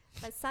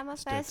 But some of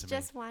Stood us to me.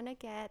 just want to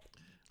get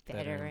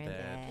better in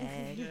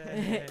bed.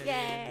 bed.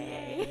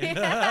 Yay. Yay.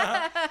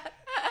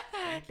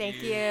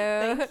 Thank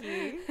you. Thank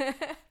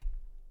you.